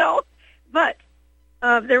all, But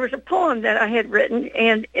there was a poem that I had written,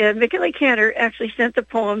 and McKinley Cantor actually sent the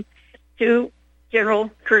poem to General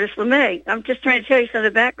Curtis LeMay. I'm just trying to tell you some of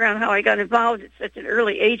the background, how I got involved at such an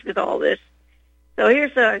early age with all this. So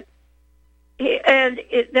here's that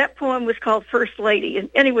poem was called First Lady. And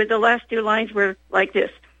anyway, the last two lines were like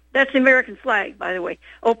this. That's the American flag, by the way.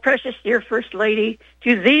 Oh, precious dear First Lady,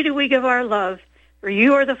 to thee do we give our love, for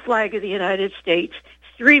you are the flag of the United States,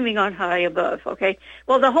 streaming on high above, okay?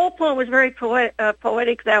 Well, the whole poem was very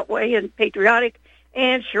poetic that way and patriotic,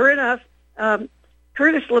 and sure enough,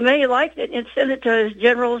 Curtis LeMay liked it and sent it to his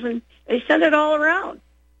generals, and they sent it all around.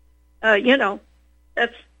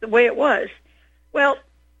 That's the way it was. Well,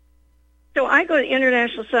 so I go to the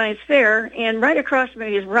International Science Fair, and right across from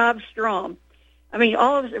me is Rob Strom. I mean,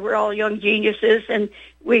 all of us were all young geniuses, and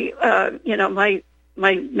we, my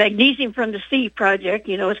Magnesium from the Sea project,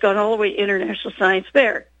 it's gone all the way to International Science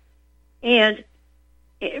Fair. And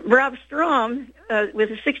Rob Strom,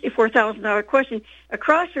 with a $64,000 question,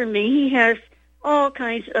 across from me, he has all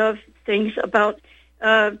kinds of things about,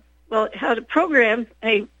 how to program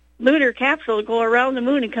a lunar capsule to go around the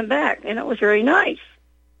moon and come back, and it was very nice.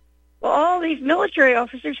 Well, all these military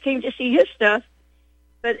officers came to see his stuff,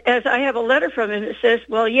 but as I have a letter from him that says,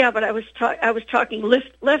 well, yeah, but I was talking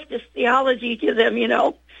leftist theology to them, He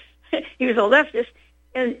was a leftist.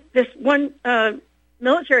 And this one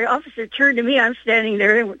military officer turned to me. I'm standing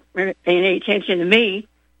there and weren't paying any attention to me.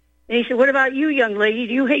 And he said, what about you, young lady?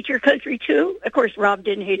 Do you hate your country too? Of course, Rob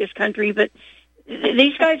didn't hate his country, but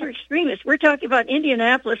these guys are extremists. We're talking about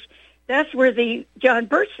Indianapolis. That's where the John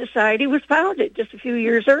Birch Society was founded just a few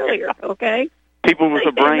years earlier, okay? People with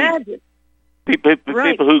a brain. Imagine.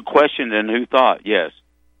 People who questioned and who thought, yes.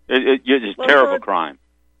 It's a terrible crime.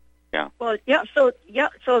 Yeah. Well,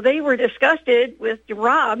 so they were disgusted with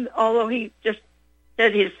Rob, although he just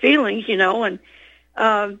said his feelings, and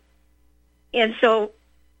so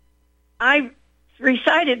I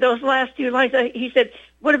recited those last two lines. He said,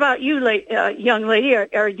 what about you, young lady?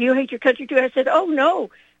 Or do you hate your country too? I said, oh,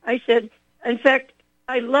 no. I said, in fact,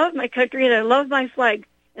 I love my country and I love my flag.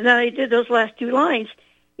 And then I did those last two lines.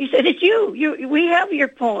 He said, it's you. We have your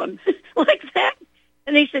poem. Like that.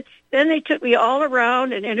 And he said, then they took me all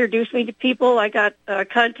around and introduced me to people. I got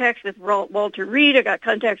contacts with Walter Reed. I got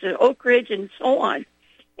contacts with Oak Ridge and so on.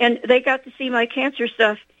 And they got to see my cancer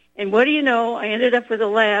stuff. And what do you know? I ended up with a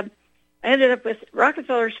lab. I ended up with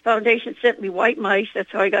Rockefeller's Foundation sent me white mice.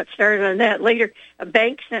 That's how I got started on that. Later, a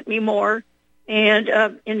bank sent me more. And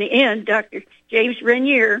in the end, Dr. James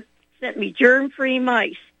Renier sent me germ-free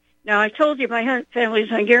mice. Now, I told you my family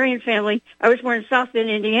is a Hungarian family. I was born in South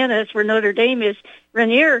Bend, Indiana. That's where Notre Dame is.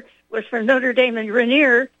 Renier was from Notre Dame, and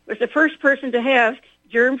Renier was the first person to have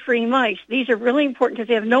germ-free mice. These are really important because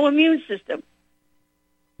they have no immune system.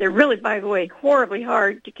 They're really, by the way, horribly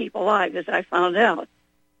hard to keep alive, as I found out.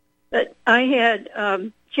 But I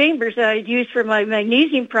had chambers that I'd used for my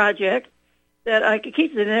magnesium project that I could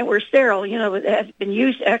keep them in that were sterile, that had been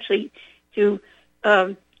used actually to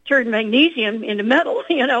turn magnesium into metal,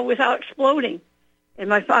 without exploding. And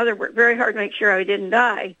my father worked very hard to make sure I didn't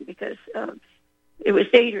die because it was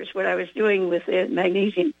dangerous what I was doing with the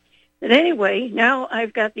magnesium. But anyway, now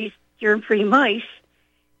I've got these germ-free mice,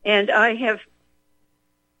 and I have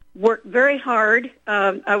worked very hard.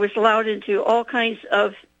 I was allowed into all kinds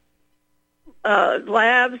of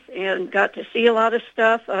labs and got to see a lot of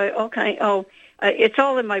stuff. It's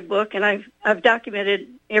all in my book, and I've documented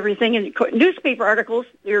everything in newspaper articles.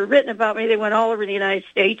 They were written about me. They went all over the United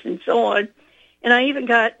States and so on. And I even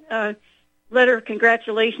got a letter of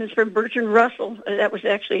congratulations from Bertrand Russell. That was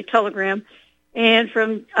actually a telegram. And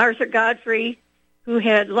from Arthur Godfrey, who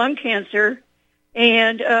had lung cancer,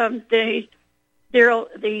 and the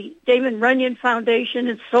Damon Runyon Foundation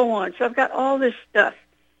and so on. So I've got all this stuff.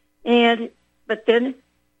 But But then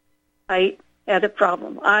I had a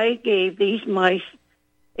problem. I gave these mice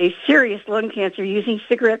a serious lung cancer using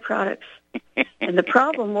cigarette products. And the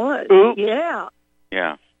problem was, Oops. yeah.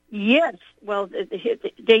 Yes. Well,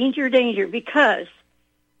 danger, because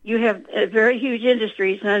you have very huge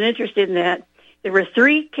industries not interested in that. There were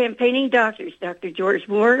 3 campaigning doctors, Dr. George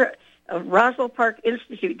Moore of Roswell Park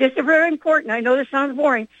Institute. This is very important. I know this sounds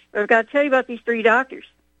boring, but I've got to tell you about these 3 doctors.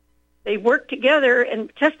 They worked together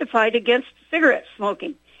and testified against cigarette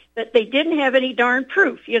smoking, but they didn't have any darn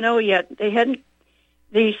proof, yet. They hadn't.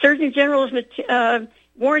 The Surgeon General's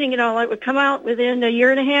warning and all that would come out within a year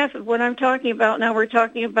and a half of what I'm talking about. Now we're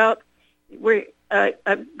talking about,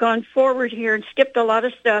 I've gone forward here and skipped a lot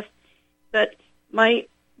of stuff, but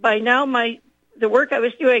the work I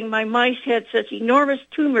was doing, my mice had such enormous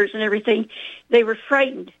tumors and everything, they were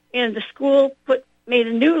frightened. And the school made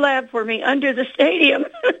a new lab for me under the stadium,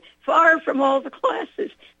 far from all the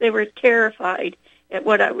classes. They were terrified at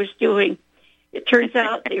what I was doing. It turns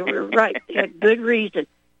out they were right. They had good reason.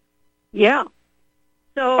 Yeah.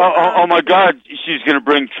 So. Oh my God! She's going to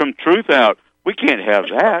bring some truth out. We can't have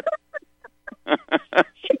that.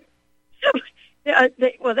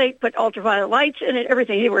 They put ultraviolet lights in it,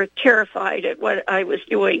 everything. They were terrified at what I was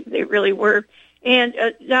doing. They really were. And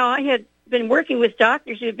now I had been working with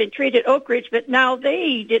doctors who had been treated at Oak Ridge, but now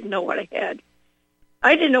they didn't know what I had.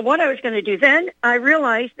 I didn't know what I was going to do. Then I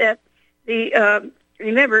realized that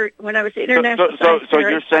remember when I was at International Science So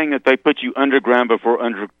you're saying that they put you underground before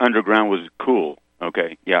underground was cool.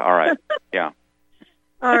 Okay. Yeah, all right. Yeah.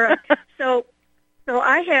 All right. So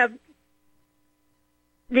I have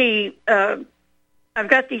I've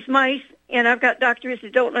got these mice, and I've got doctors who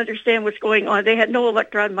don't understand what's going on. They had no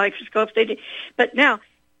electron microscopes. But now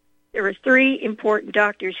there were 3 important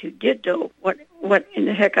doctors who did know what in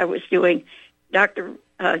the heck I was doing. Dr.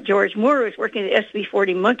 George Moore was working at the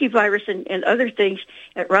SV40 monkey virus and other things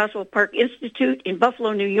at Roswell Park Institute in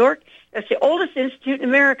Buffalo, New York. That's the oldest institute in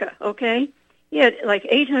America, okay? He had like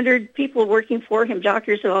 800 people working for him,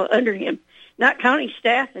 doctors all under him, not counting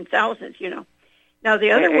staff and thousands, Now,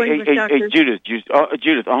 the other one was Dr. Hey,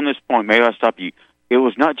 Judith, on this point, may I stop you? It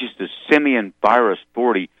was not just the simian virus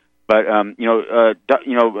 40, but, Haslam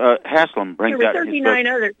brings there out... There were 39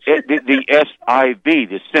 others. the SIV,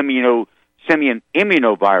 the simian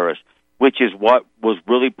immunovirus, which is what was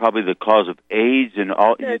really probably the cause of AIDS and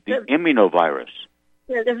all the immunovirus.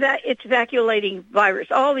 Yeah, it's vacuolating virus.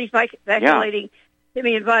 All these vacuolating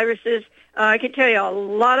simian viruses, I can tell you a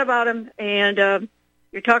lot about them, and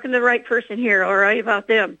you're talking to the right person here, all right, about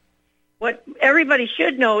them. What everybody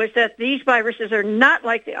should know is that these viruses are not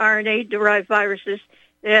like the RNA-derived viruses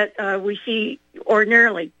that we see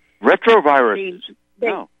ordinarily. Retroviruses.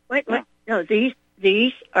 No,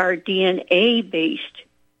 these are DNA-based.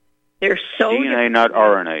 They're so DNA, not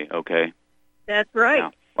RNA. Okay. That's right. Yeah.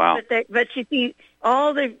 Wow. But you see,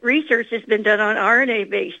 all the research has been done on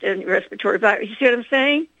RNA-based and respiratory virus. You see what I'm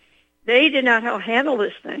saying? They did not handle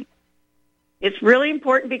this thing. It's really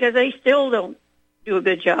important because they still don't do a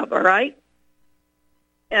good job. All right.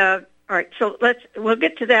 All right. So we'll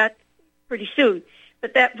get to that pretty soon.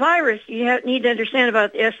 But that virus, you need to understand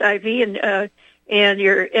about the SIV and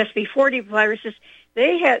your SV40 viruses.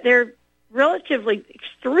 They're relatively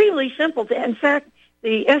extremely simple. In fact,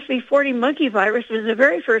 the SV40 monkey virus was the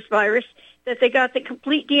very first virus that they got the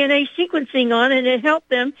complete DNA sequencing on, and it helped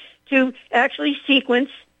them to actually sequence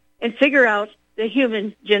and figure out the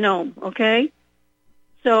human genome, okay?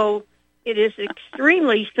 So it is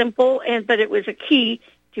extremely simple, but it was a key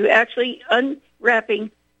to actually unwrapping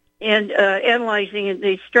and analyzing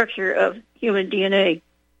the structure of human DNA.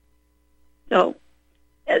 So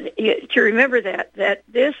to remember that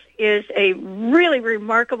this is a really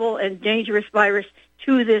remarkable and dangerous virus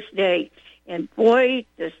to this day. And boy,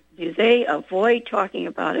 do they avoid talking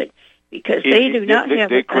about it, because they do not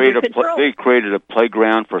have it under control. They created a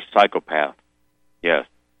playground for psychopaths. Yes.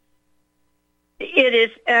 It is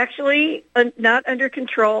actually not under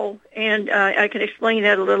control, and I can explain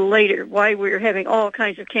that a little later, why we're having all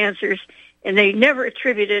kinds of cancers, and they never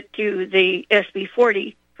attribute it to the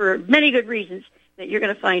SB40 for many good reasons that you're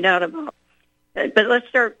going to find out about. But let's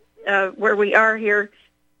start where we are here.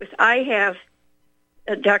 I have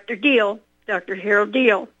Dr. Harold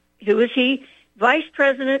Deal. Who is he? Vice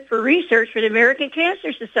President for Research for the American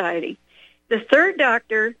Cancer Society. The third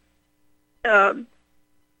doctor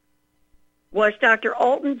was Dr.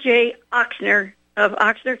 Alton J. Oxner of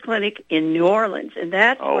Oxner Clinic in New Orleans, and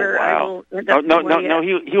that's where wow. I will end up. No,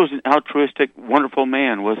 he was an altruistic, wonderful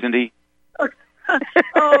man, wasn't he?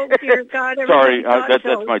 Oh, dear God. Sorry, that's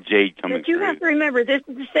my jade coming But you through. have to remember, this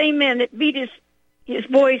is the same man that beat his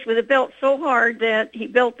boys with a belt so hard that he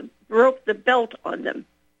built broke the belt on them.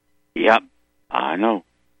 Yep, I know.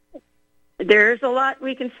 There's a lot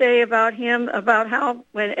we can say about him, about how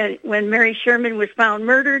when Mary Sherman was found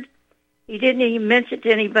murdered, he didn't even mention it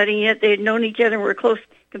to anybody yet. They had known each other and were close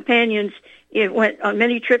companions. It went on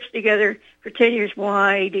many trips together for 10 years.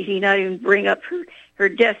 Why did he not even bring up her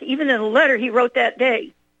death, even in a letter he wrote that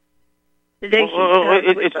day?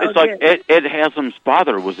 It's like Ed Haslam's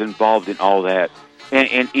father was involved in all that.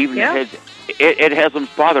 And even Ed Haslam's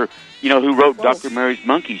father, who wrote Dr. Mary's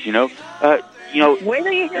Monkeys, Wait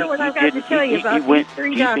till you hear what I've got to tell you about these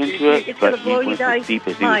three doctors. It's going to blow you guys'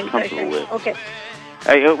 minds. Okay.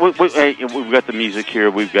 Hey, we've got the music here.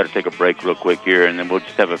 We've got to take a break real quick here, and then we'll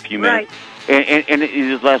just have a few minutes. Right. And in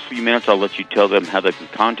these last few minutes, I'll let you tell them how they can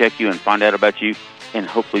contact you and find out about you, and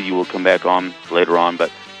hopefully you will come back on later on. But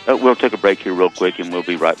we'll take a break here real quick, and we'll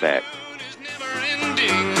be right back.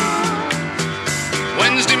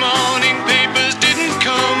 Wednesday morning papers didn't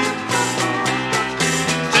come.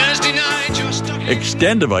 Thursday night you're stuck.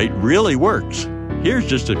 Extendivite really works. Here's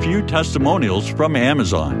just a few testimonials from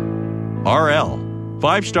Amazon. RL,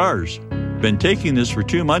 5 stars. Been taking this for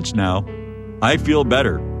 2 months now. I feel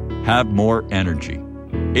better. Have more energy.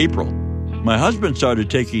 April, my husband started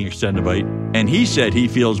taking Extendivite, and he said he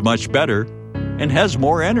feels much better and has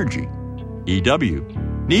more energy. EW,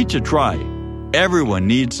 need to try. Everyone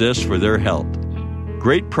needs this for their health.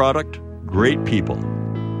 Great product, great people.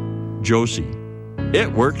 Josie,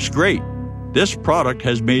 it works great. This product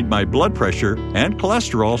has made my blood pressure and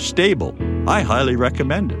cholesterol stable. I highly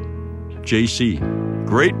recommend it. JC,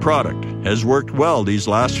 great product, has worked well these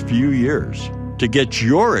last few years. To get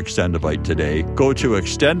your Extendivite today, go to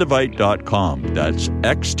extendivite.com. That's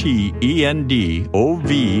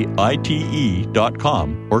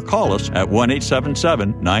XTENDOVITE.com, or call us at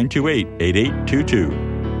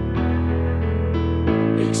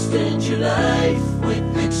 1-877-928-8822. Extend your life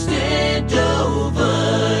with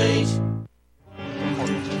Extendovite,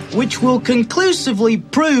 which will conclusively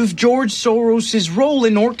prove George Soros' role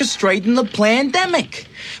in orchestrating the pandemic.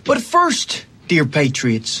 But first, dear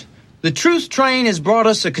patriots, the truth train has brought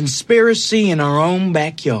us a conspiracy in our own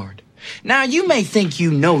backyard. Now, you may think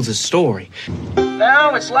you know the story.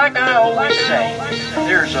 Now, it's like I always say,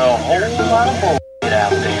 there's a whole lot of bullshit out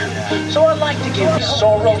there. So I'd like to give you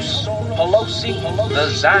Soros, Pelosi, the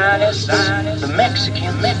Zionists, the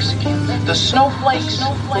Mexican, the snowflakes,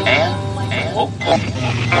 and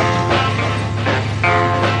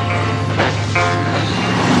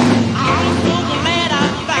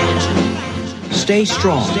Stay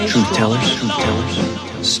strong, truth tellers.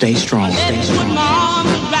 Stay strong.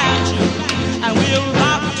 and we'll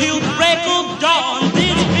rock till the break of dawn.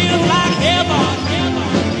 This feels like heaven,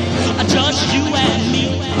 just you and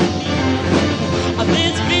me.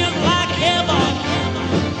 This feels like heaven.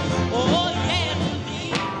 Oh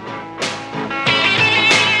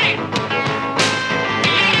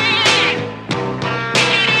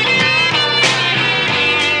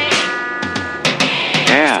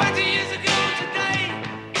yeah.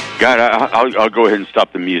 God, I'll go ahead and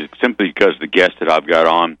stop the music simply because the guest that I've got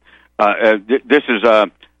on. This is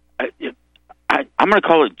I'm going to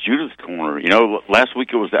call it Judith's Corner. Last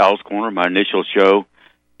week it was Al's Corner, my initial show,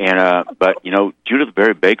 and but Judith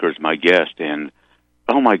Barry Baker is my guest, and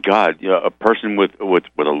oh my God, a person with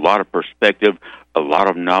a lot of perspective, a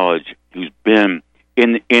lot of knowledge, who's been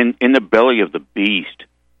in the belly of the beast.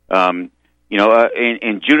 And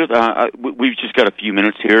Judith, we've just got a few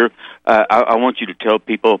minutes here. I want you to tell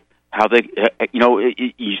people how they,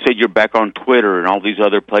 you said you're back on Twitter and all these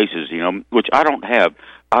other places, which I don't have.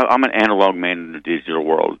 I'm an analog man in the digital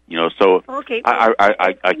world, so okay,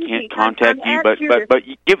 I can't contact you, but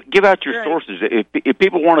give out your sources. If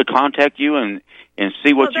people want to contact you and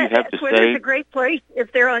see what you have to Twitter's say. Twitter's a great place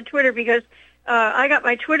if they're on Twitter, because I got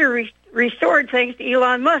my Twitter restored thanks to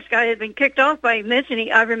Elon Musk. I had been kicked off by mentioning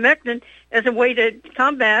ivermectin as a way to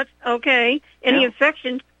combat, any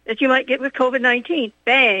infection that you might get with COVID-19.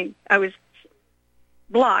 Bang! I was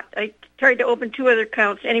blocked. I tried to open 2 other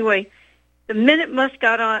accounts. Anyway, the minute Musk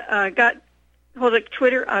got hold of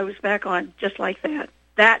Twitter, I was back on just like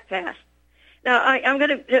that fast. Now, I'm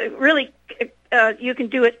going to really, you can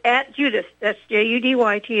do it at Judith. That's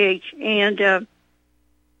Judyth. And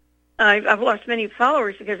I've lost many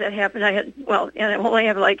followers because that happened. And I only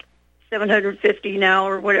have like 750 now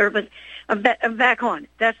or whatever, but I'm back on.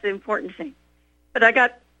 That's the important thing. But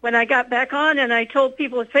when I got back on and I told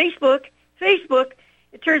people at Facebook,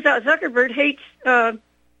 it turns out Zuckerberg hates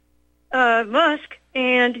Musk,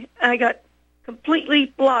 and I got completely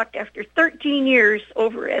blocked after 13 years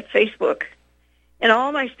over at Facebook. And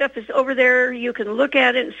all my stuff is over there. You can look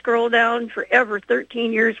at it and scroll down forever,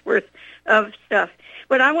 13 years worth of stuff.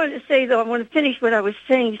 But I wanted to say, though, I want to finish what I was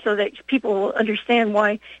saying so that people will understand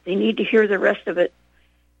why they need to hear the rest of it.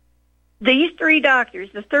 These three doctors,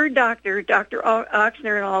 the third doctor, Dr.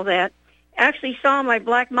 Oxner and all that, actually saw my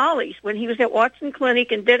Black Mollies when he was at Watson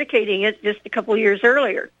Clinic and dedicating it just a couple years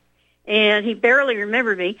earlier. And he barely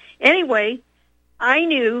remembered me. Anyway, I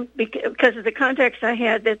knew, because of the context I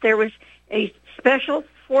had, that there was a special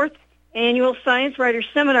 4th annual Science Writers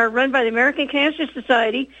Seminar run by the American Cancer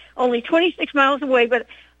Society, only 26 miles away, but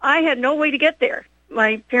I had no way to get there.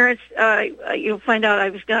 My parents, you'll find out I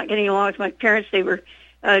was not getting along with my parents. They were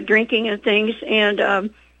drinking and things,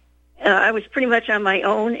 and I was pretty much on my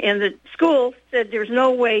own, and the school said there's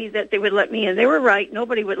no way that they would let me in. They were right.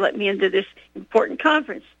 Nobody would let me into this important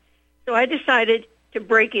conference. So I decided to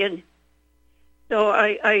break in. So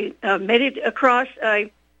I made it across.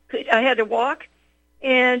 I had to walk,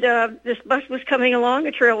 and this bus was coming along,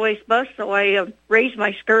 a Trailways bus, so I raised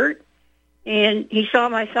my skirt, and he saw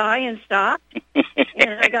my thigh and stopped,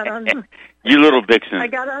 and I got on the... You little vixen. I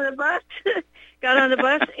got on the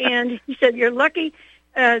bus, and he said, "You're lucky.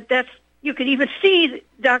 You could even see the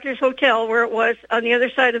doctor's hotel where it was on the other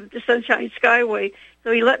side of the Sunshine Skyway."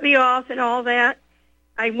 So he let me off and all that.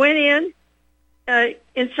 I went in,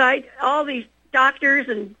 inside all these doctors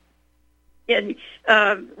and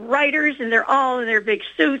writers, and they're all in their big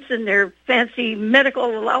suits and their fancy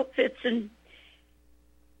medical outfits, and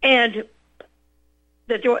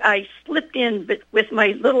the door. I slipped in, but with my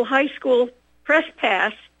little high school press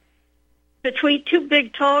pass between two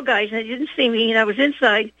big tall guys, and they didn't see me, and I was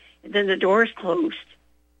inside, and then the doors closed.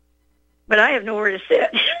 But I have nowhere to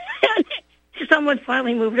sit. Someone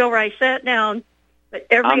finally moved over. I sat down, but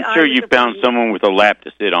I'm sure you found someone with a lap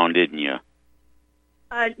to sit on, didn't you?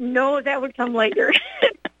 No, that would come later.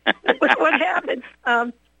 What happened?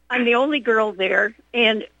 I'm the only girl there,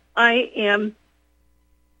 and I am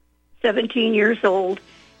 17 years old,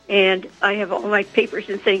 and I have all my papers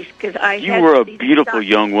and things because You were a beautiful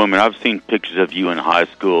young woman. I've seen pictures of you in high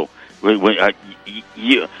school. You're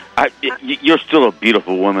still a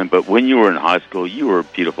beautiful woman, but when you were in high school, you were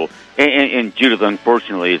beautiful. And Judith,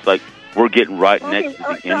 unfortunately, it's like we're getting right next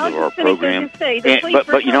to the end of our program.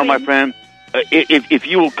 But you know, my friend, if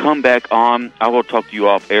you will come back on, I will talk to you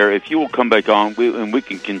off air. If you will come back on, and we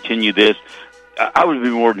can continue this, I would be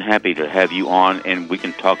more than happy to have you on, and we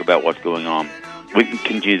can talk about what's going on. We can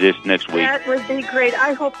continue this next week. That would be great.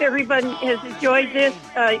 I hope everybody has enjoyed this.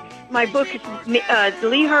 My book is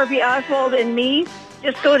Lee Harvey Oswald and Me.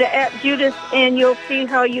 Just go to @Judith, and you'll see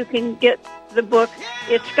how you can get the book.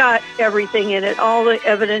 It's got everything in it, all the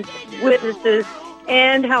evidence, witnesses,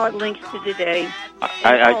 and how it links to today.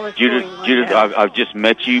 Judith, I've just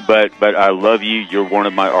met you, but I love you. You're one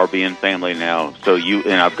of my RBN family now. So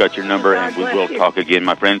I've got your number, and we will talk again,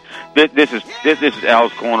 my friend. This is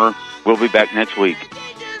Al's Corner. We'll be back next week.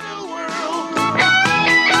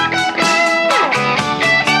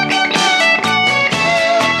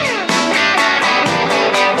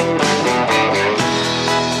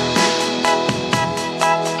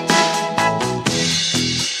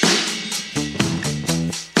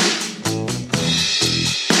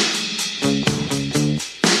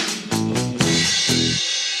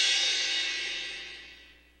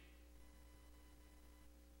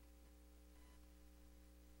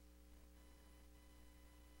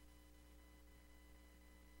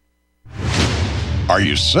 Are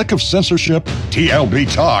you sick of censorship? TLB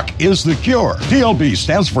Talk is the cure. TLB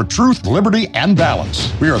stands for Truth, Liberty, and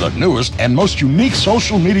Balance. We are the newest and most unique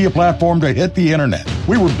social media platform to hit the internet.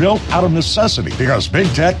 We were built out of necessity because Big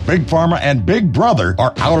Tech, Big Pharma, and Big Brother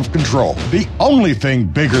are out of control. The only thing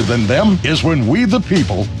bigger than them is when we, the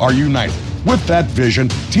people, are united. With that vision,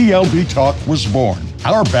 TLB Talk was born.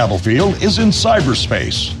 Our battlefield is in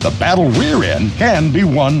cyberspace. The battle we're in can be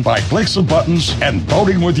won by clicks of buttons and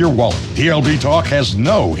voting with your wallet. TLB Talk has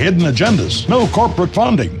no hidden agendas, no corporate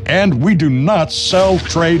funding, and we do not sell,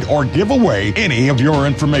 trade, or give away any of your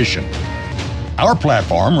information. Our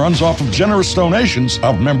platform runs off of generous donations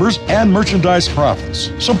of members and merchandise profits.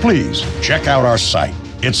 So please, check out our site.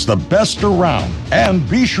 It's the best around. And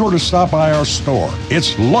be sure to stop by our store.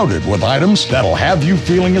 It's loaded with items that'll have you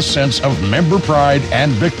feeling a sense of member pride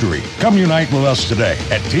and victory. Come unite with us today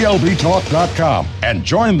at tlbtalk.com and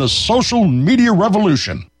join the social media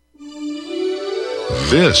revolution.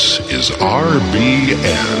 This is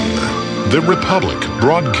RBN, the Republic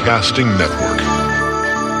Broadcasting Network.